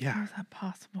 How Yeah. is that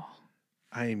possible?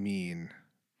 I mean,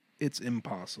 it's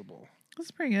impossible.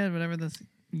 That's pretty good, whatever this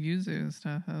yuzu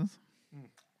stuff is. Mm.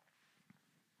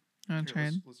 You want to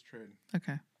trade? Let's trade.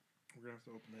 Okay. We're going to have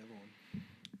to open the other one.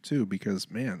 Too, because,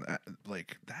 man, that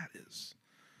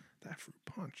fruit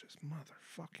punch is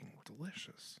motherfucking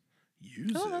delicious.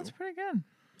 Yuzu. Oh, that's pretty good.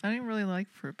 I didn't really like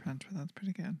fruit punch, but that's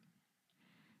pretty good.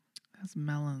 It has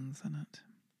melons in it.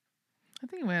 I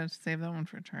think we have to save that one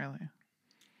for Charlie.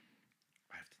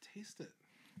 I have to taste it.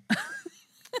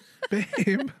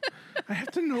 Babe, I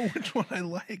have to know which one I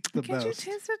like the Can't best.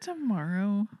 you taste it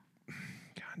tomorrow?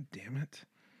 God damn it.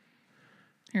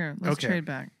 Here, let's Okay. trade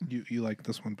back. You like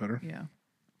this one better? Yeah.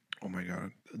 Oh my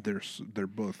god. They're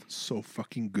both so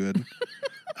fucking good.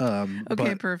 Okay,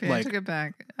 but, perfect. like, I took it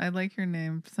back. I like your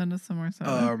name. Send us some more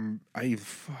soda. I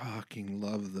fucking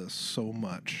love this so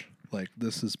much. Like,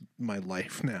 this is my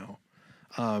life now.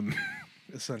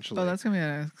 Essentially. Oh, that's gonna be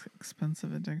an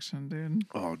expensive addiction, dude.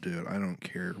 Oh, dude, I don't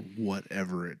care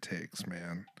whatever it takes,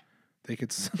 man. They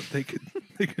could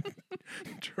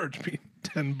charge me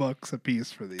 $10 a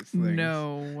piece for these things.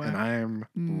 No. And I'm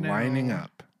No. lining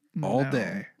up all No.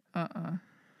 day.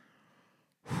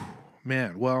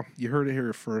 Man, well, you heard it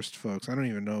here first, folks. I don't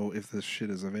even know if this shit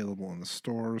is available in the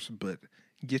stores, but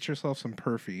get yourself some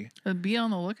Perfy. Be on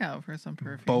the lookout for some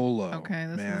perfume. Bolo. Okay,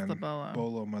 this man. is the Bolo.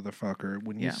 Bolo, motherfucker.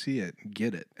 When you Yeah. see it,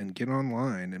 get it. And get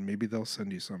online, and maybe they'll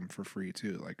send you some for free,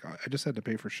 too. Like, I just had to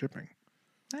pay for shipping.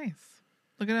 Nice.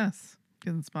 Look at us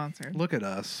getting sponsored. Look at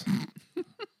us.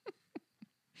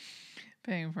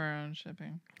 Paying for our own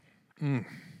shipping.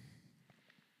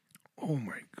 Oh,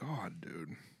 my God,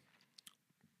 dude.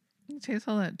 You taste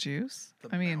all that juice?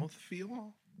 The I mean,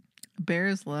 mouthfeel?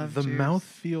 bears love The juice.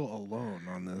 mouthfeel alone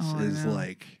on this Oh, I is know.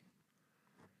 like,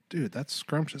 dude, that's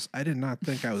scrumptious. I did not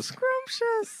think I was,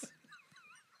 Scrumptious.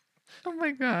 Oh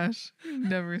my gosh. You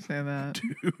never say that.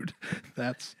 dude,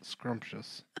 that's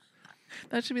scrumptious.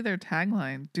 That should be their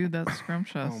tagline. Dude, that's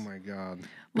scrumptious. Oh my God.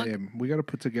 Look- Babe, we got to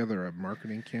put together a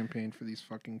marketing campaign for these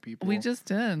fucking people. We just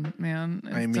did, man.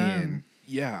 It's I mean, done.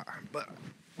 yeah, but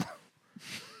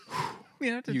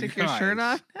You have to you take your shirt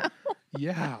guys. off.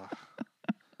 yeah.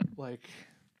 Like,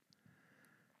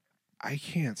 I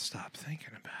can't stop thinking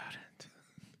about it.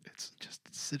 It's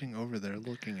just sitting over there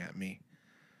looking at me.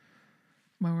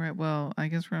 Well, right. Well, I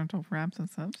guess we're going to have to wrap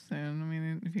this up soon. I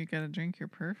mean, if you got to drink your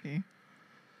perfy.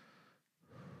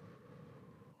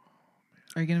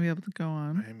 Are you going to be able to go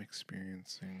on? I am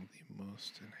experiencing the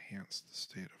most enhanced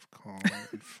state of calm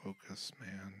and focus,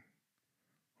 man.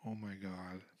 Oh my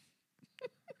God.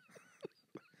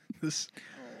 This.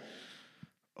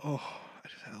 Oh, I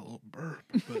just had a little burp,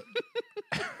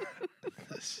 but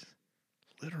this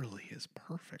literally is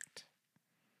perfect.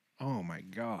 Oh my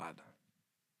God.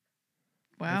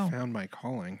 Wow. I found my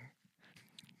calling.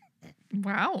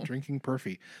 Wow. Drinking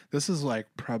Perfy. This is like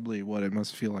probably what it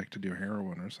must feel like to do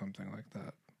heroin or something like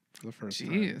that for the first time.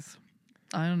 Jeez.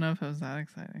 I don't know if it was that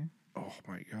exciting. Oh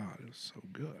my God, it was so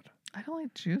good. I don't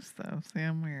like juice, though. See,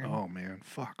 I'm weird. Oh man,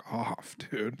 fuck off,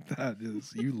 dude. That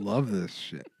is, you love this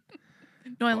shit.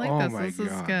 No, I like Oh this. my This is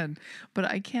God. good. But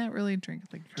I can't really drink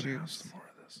like Gotta have juice. some more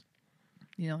of this.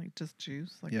 You know, like just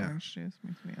juice, like Yeah. orange juice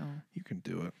makes me ill. You can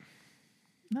do it.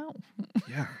 No.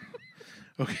 Yeah.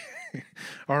 Okay.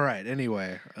 All right.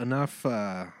 Anyway, enough.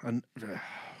 Man, I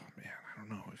don't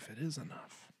know if it is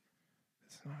enough.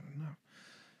 It's not enough.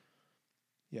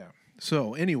 Yeah.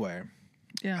 So anyway,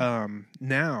 Yeah.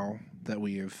 Now that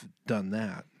we have done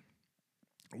that,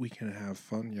 we can have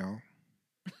fun, y'all.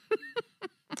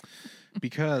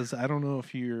 Because I don't know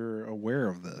if you're aware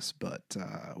of this, but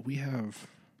we have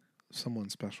someone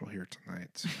special here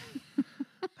tonight.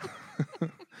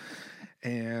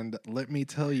 And let me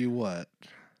tell you what,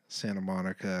 Santa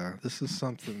Monica, this is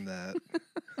something that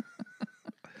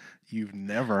you've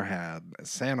never had.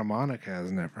 Santa Monica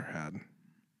has never had.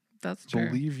 That's true.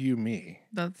 Believe you me.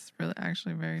 That's really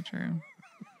actually very true.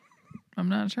 I'm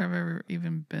not sure I've ever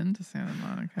even been to Santa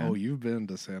Monica. Oh, you've been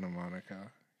to Santa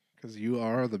Monica because you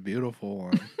are the beautiful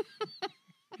one.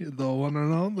 You're the one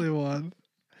and only one.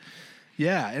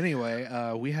 Yeah, anyway,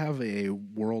 we have a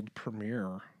world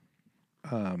premiere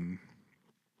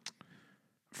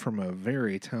from a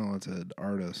very talented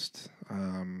artist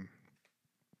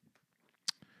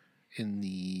in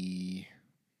the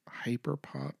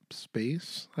hyperpop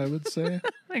space, I would say. Oh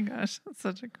my gosh, that's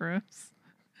such a gross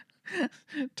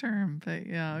term, but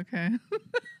yeah, okay.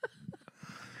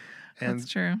 That's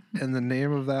true. And the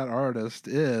name of that artist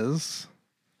is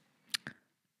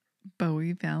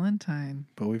Bowie Valentine.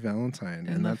 Bowie Valentine.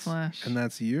 In the flesh. And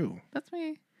that's you. That's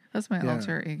me. That's my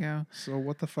alter ego. So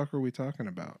what the fuck are we talking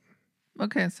about?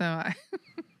 Okay, so I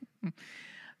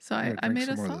made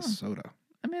a more song. Of this soda.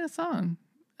 I made a song,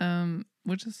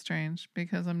 which is strange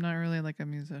because I'm not really like a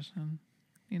musician,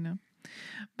 you know.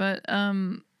 But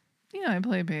I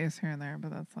play bass here and there,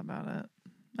 but that's about it.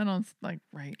 I don't like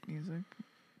write music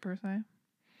per se.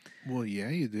 Well, yeah,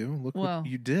 you do. Look what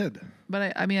you did.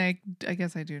 But I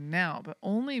guess I do now, but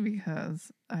only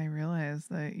because I realized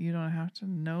that you don't have to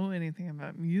know anything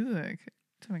about music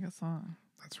to make a song.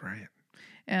 That's right.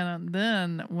 And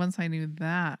then once I knew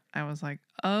that, I was like,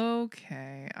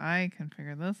 okay, I can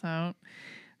figure this out.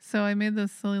 So I made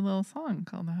this silly little song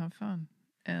called Have Fun.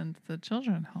 And the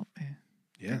children helped me.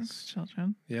 Yes. Thanks,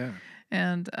 children. Yeah.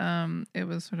 And it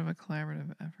was sort of a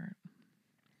collaborative effort.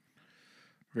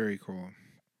 Very cool.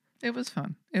 It was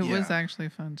fun. It was actually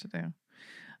fun to do.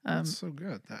 That's so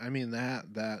good. I mean,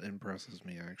 that impresses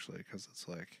me, actually, because it's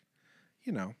like,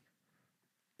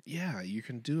 yeah, you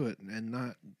can do it and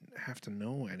not have to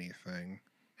know anything,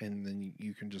 and then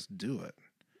you can just do it.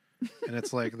 And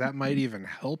it's like, that might even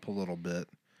help a little bit.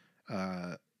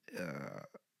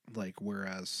 Like,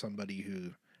 whereas somebody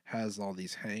who has all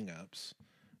these hang-ups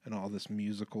and all this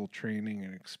musical training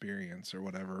and experience or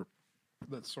whatever,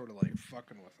 that's sort of like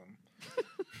fucking with them.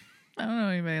 I don't know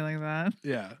anybody like that.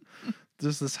 Yeah.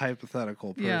 Just this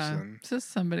hypothetical person. Yeah,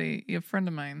 just somebody, a friend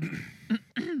of mine.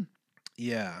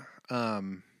 Yeah. Yeah,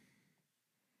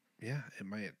 it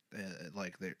might,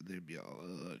 like, they'd be all,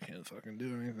 I can't fucking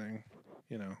do anything,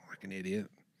 like an idiot.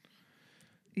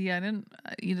 Yeah,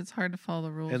 it's hard to follow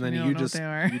the rules and then when you don't know what they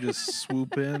are. You just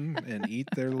swoop in and eat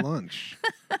their lunch.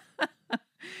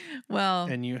 Well.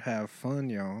 And you have fun,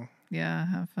 y'all. Yeah,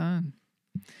 have fun.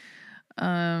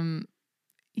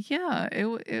 Yeah,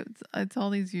 it's all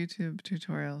these YouTube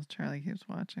tutorials Charlie keeps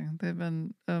watching. They've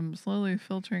been slowly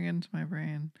filtering into my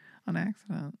brain on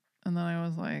accident. And then I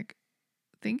was like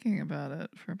thinking about it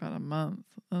for about a month.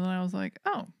 And then I was like,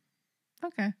 oh,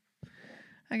 okay.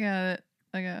 I got it.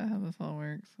 I got how this all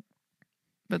works.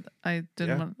 But I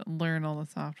didn't want to learn all the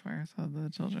software, so the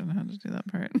children had to do that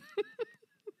part.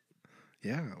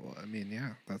 Yeah, well, I mean,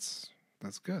 yeah, that's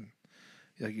good.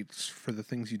 Like, it's for the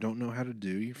things you don't know how to do,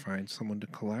 you find someone to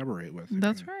collaborate with.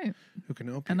 That's right. Who can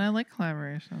help you. And I like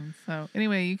collaboration. So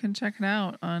anyway, you can check it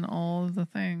out on all of the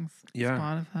things. Yeah.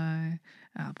 Spotify,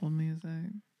 Apple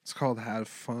Music. It's called Have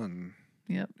Fun.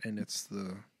 Yep. And it's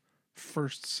the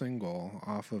first single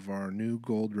off of our new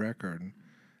gold record.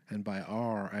 And by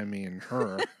our, I mean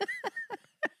her.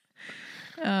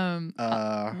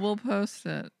 We'll post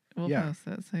it. We'll post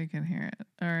it so you can hear it.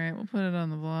 All right. We'll put it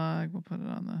on the blog. We'll put it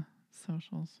on the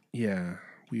socials. Yeah.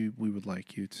 We would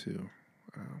like you to,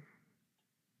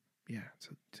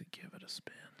 to give it a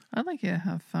spin. I'd like you to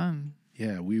have fun.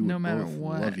 Yeah, we would both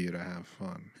what. love you to have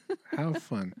fun. Have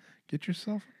fun. Get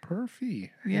yourself a perfie.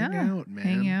 Hang out, man.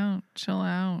 Hang out. Chill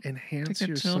out. Enhance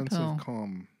your sense pill. of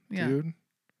calm, Yeah. dude.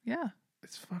 Yeah.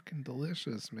 It's fucking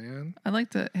delicious, man.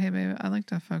 Hey, baby, I like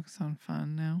to focus on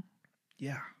fun now.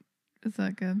 Yeah. Is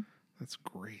that good? That's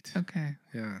great. Okay.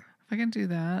 Yeah. If I can do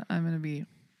that, I'm going to be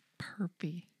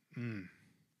perpy.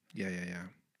 Yeah.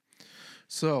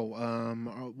 So,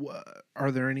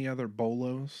 are there any other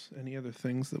bolos? Any other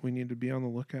things that we need to be on the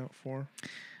lookout for?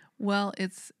 Well,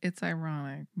 it's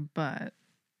ironic, but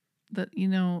the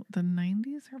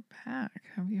 90s are back.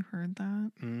 Have you heard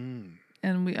that?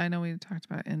 And I know we talked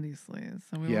about indie sleaze,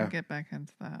 so we won't get back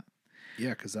into that. Yeah,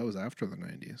 because that was after the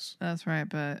 90s. That's right,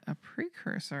 but a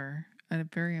precursor a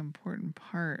very important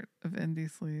part of indie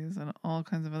sleaze and all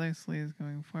kinds of other sleaze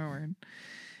going forward,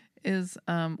 is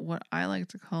what I like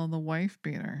to call the wife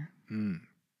beater,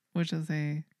 which is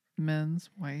a men's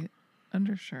white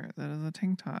undershirt that is a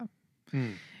tank top.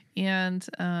 And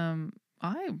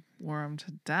I wore them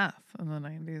to death in the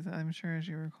 90s, I'm sure, as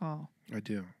you recall. I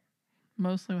do.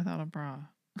 Mostly without a bra.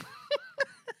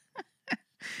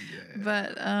 Yeah.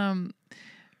 But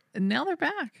now they're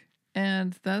back,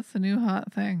 and that's the new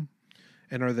hot thing.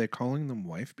 And are they calling them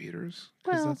wife beaters?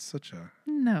 Because that's such a...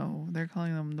 No, they're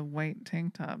calling them the white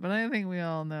tank top. But I think we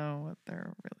all know what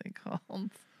they're really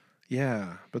called.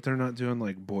 Yeah, but they're not doing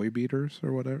like boy beaters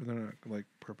or whatever. They're not like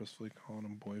purposefully calling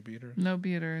them boy beaters. No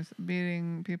beaters.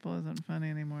 Beating people isn't funny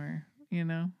anymore, you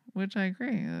know? Which I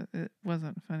agree. It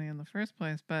wasn't funny in the first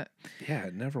place, but... Yeah,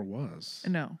 it never was.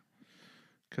 No.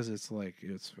 Because it's like,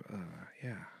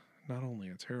 not only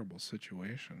a terrible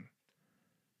situation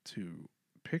to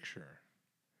picture,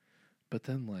 but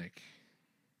then like,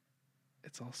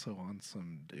 it's also on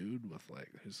some dude with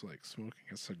like, who's like smoking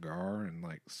a cigar and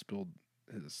like spilled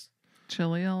his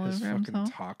chili all over fucking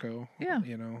himself. taco. Yeah.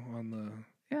 You know, on the...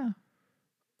 Yeah.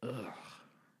 Ugh.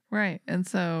 Right. And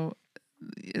so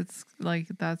it's like,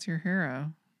 that's your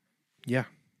hero. Yeah.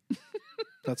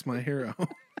 That's my hero.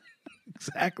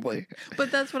 Exactly.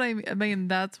 But that's what I mean.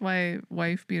 That's why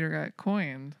wife beater got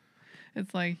coined.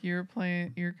 It's like you're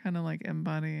kind of like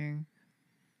embodying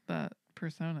that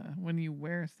persona when you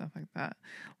wear stuff like that.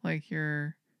 Like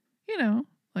you're, you know,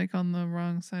 like on the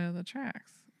wrong side of the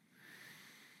tracks.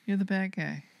 You're the bad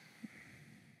guy.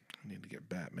 I need to get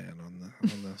Batman on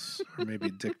this, or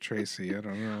maybe Dick Tracy. I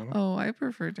don't know. Oh, I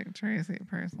prefer Dick Tracy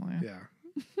personally. Yeah,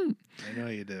 I know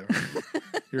you do.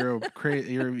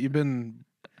 You've been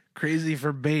crazy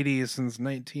for Beatty since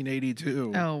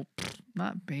 1982. Oh,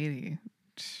 not Beatty.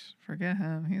 Forget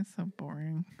him. He's so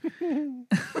boring.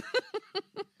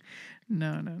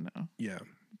 No. Yeah.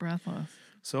 Breathless.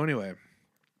 So anyway,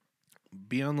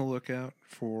 be on the lookout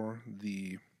for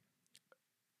the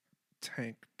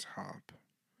tank top.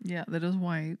 Yeah, that is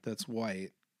white. That's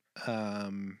white.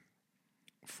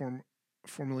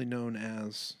 Formerly known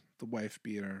as the wife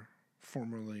beater,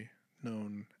 formerly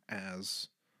known as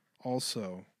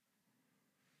also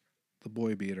the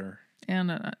boy beater,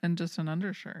 and just an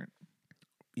undershirt.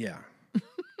 Yeah,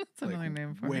 That's another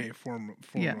name for it. Formerly.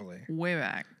 Yeah, way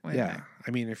back. Back.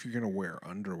 I mean, if you're gonna wear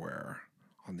underwear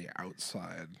on the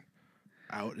outside,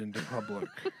 out into public,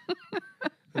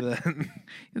 then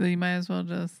you might as well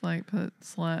just like put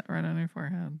slut right on your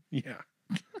forehead. Yeah.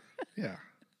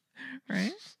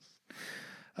 Right.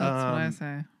 That's what I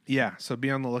say. Yeah, so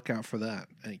be on the lookout for that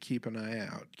and keep an eye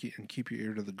out and keep your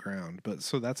ear to the ground. But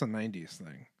so that's a 90s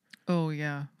thing. Oh,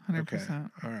 yeah, 100%. Okay.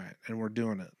 All right, and we're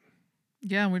doing it.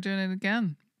 Yeah, we're doing it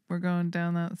again. We're going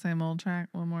down that same old track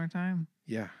one more time.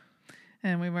 Yeah.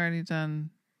 And we've already done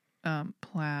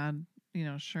plaid,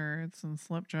 shirts and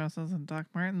slip dresses and Doc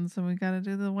Martens, so we got to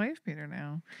do the wife beater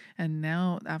now. And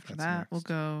now after that, next. we'll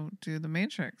go do the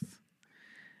Matrix.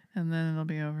 And then it'll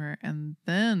be over. And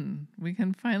then we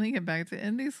can finally get back to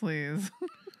indie sleaze.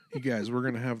 You guys, we're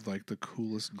going to have like the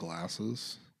coolest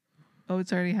glasses. Oh,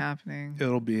 it's already happening.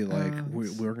 It'll be like,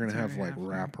 we're going to have like happening.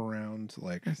 wraparound,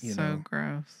 like, It's so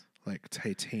gross. like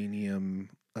titanium,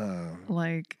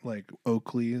 like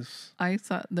Oakleys. I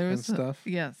saw there was stuff.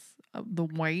 Yes. The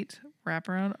white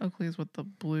wraparound Oakleys with the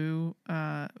blue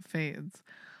fades.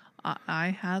 I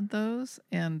had those,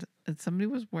 and somebody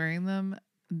was wearing them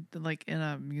like in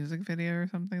a music video or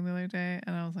something the other day,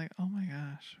 and I was like, oh my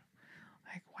gosh,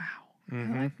 like wow.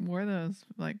 Mm-hmm. I wore those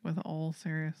like with all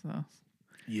seriousness.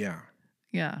 Yeah.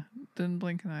 Didn't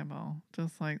blink an eyeball.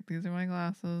 Just like, these are my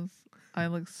glasses. I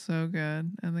look so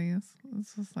good in these.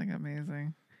 It's just like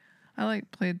amazing. I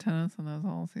like played tennis in those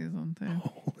all season too.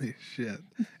 Holy shit.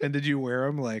 And did you wear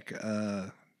them like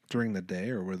during the day,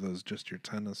 or were those just your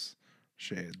tennis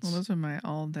shades? Well, those are my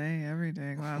all day,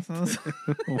 everyday glasses.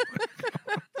 Oh my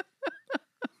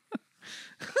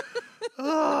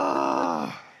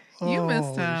God. You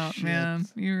missed out, shit. man.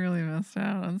 You really missed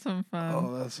out on some fun.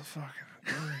 Oh, that's fucking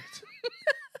great.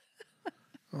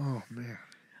 Oh, man.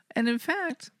 And in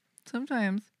fact,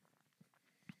 sometimes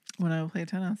when I would play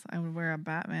tennis, I would wear a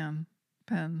Batman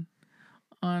pen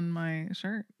on my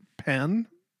shirt. Pen?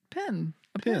 Pin.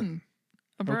 A Pin. pin.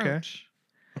 A brooch.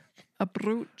 Okay. A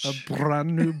brooch. A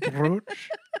brand new brooch?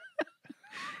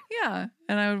 Yeah.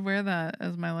 And I would wear that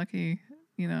as my lucky,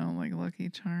 like lucky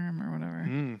charm or whatever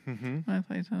Mm-hmm. when I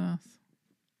play tennis.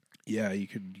 Yeah, you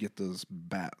could get those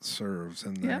bat serves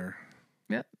in there.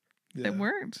 Yep. Yeah. It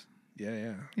worked.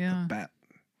 Yeah. Yeah. The bat.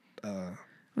 It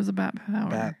was a bat power.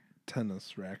 Bat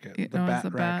tennis racket. It The was bat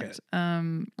the racket.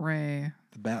 Ray.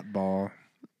 The bat ball.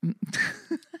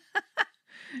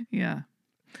 Yeah.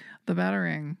 The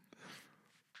battering.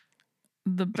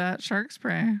 The bat shark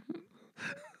spray.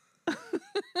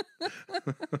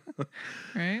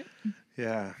 Right?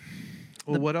 Yeah.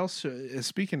 Well, what else?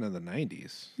 Speaking of the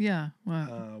 90s, Yeah.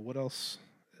 What? what else?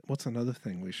 What's another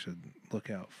thing we should look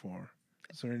out for?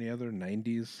 Is there any other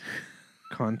 90s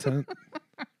content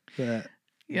that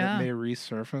may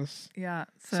resurface Yeah.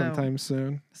 So, sometime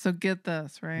soon? So get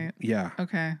this, right? Yeah.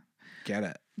 Okay. Get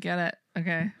it. Get it.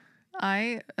 Okay.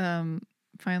 I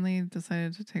finally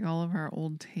decided to take all of our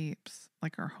old tapes,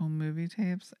 like our home movie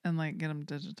tapes, and like get them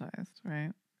digitized,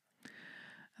 right?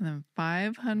 And then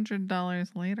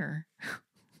 $500 later,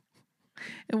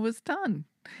 it was done.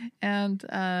 And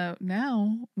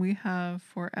now we have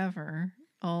forever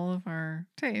all of our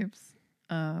tapes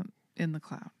in the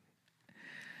cloud.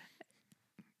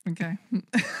 Okay.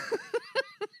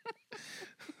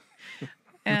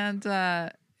 And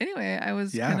anyway, I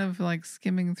was kind of like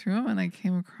skimming through them, and I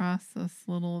came across this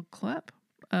little clip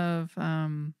of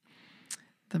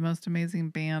the most amazing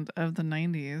band of the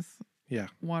 90s. Yeah.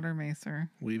 Water Macer.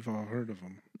 We've all heard of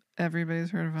them. Everybody's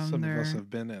heard of them. Some of us have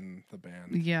been in the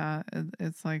band. Yeah.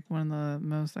 It's like one of the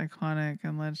most iconic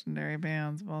and legendary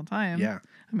bands of all time. Yeah.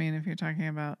 I mean, if you're talking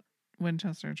about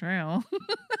Winchester Trail.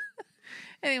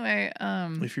 Anyway.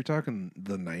 If you're talking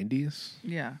the 90s.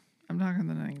 Yeah. I'm talking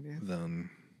the 90s. Then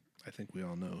I think we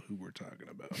all know who we're talking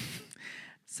about.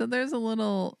 So there's a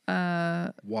little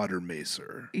Water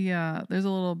Macer. Yeah, there's a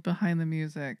little behind the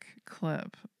music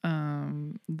clip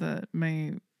that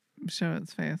may show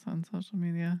its face on social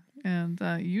media, and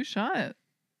you shot it.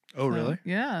 Oh, really?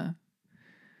 Yeah,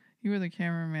 you were the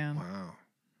cameraman. Wow.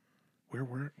 Where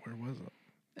was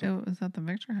it? It was at the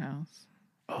Victor House.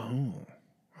 Oh,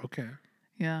 okay.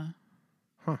 Yeah.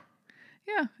 Huh.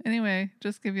 Yeah. Anyway,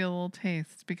 just give you a little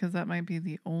taste, because that might be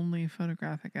the only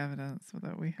photographic evidence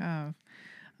that we have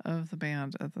of the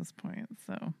band at this point.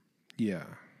 So yeah,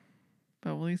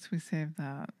 but at least we saved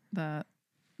that.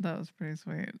 That was pretty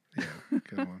sweet. Yeah,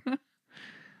 good one.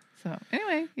 So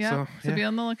anyway, so be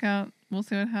on the lookout. We'll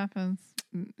see what happens.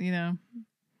 You know,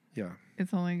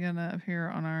 it's only gonna appear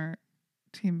on our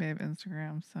Team Babe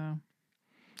Instagram. So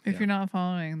if you're not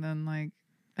following, then like,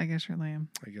 I guess you're lame.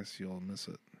 I guess you'll miss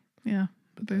it. Yeah,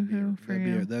 but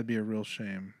that'd be a real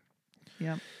shame.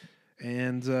 Yep.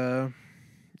 And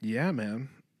yeah, man.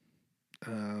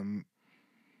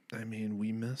 I mean,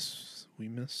 we miss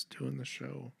doing the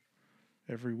show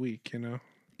every week, you know?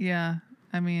 Yeah.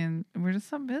 I mean, we're just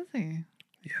so busy.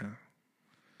 Yeah.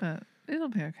 But it'll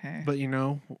be okay. But you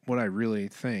know, what I really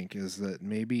think is that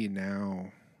maybe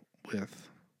now with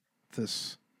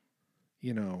this,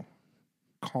 you know,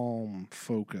 calm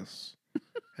focus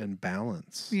and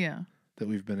balance that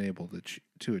we've been able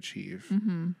to achieve,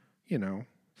 you know,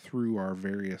 through our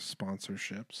various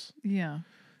sponsorships. Yeah.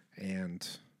 And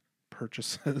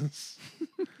purchases.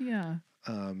 Yeah.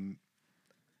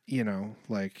 You know,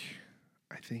 like,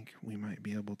 I think we might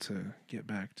be able to get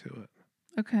back to it.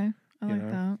 Okay. I like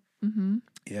that. Mm-hmm.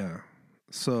 Yeah.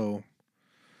 So,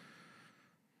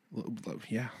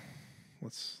 yeah.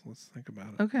 Let's think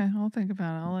about it. Okay, I'll think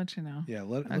about it. I'll let you know. Yeah,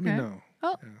 let me know.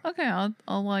 Oh, yeah. Okay.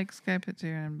 I'll like Skype it to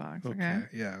your inbox. Okay.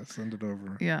 Yeah, send it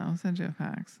over. Yeah, I'll send you a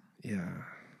fax. Yeah.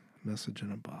 Message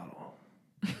in a bottle.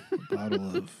 A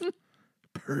bottle of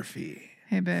Perfy.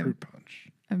 Hey, babe. Fruit punch.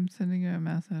 I'm sending you a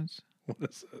message. What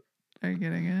is it? Are you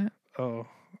getting it? Oh,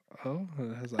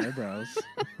 it has eyebrows.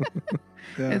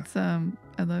 Yeah. It's I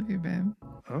love you, babe.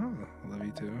 Oh, I love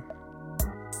you too.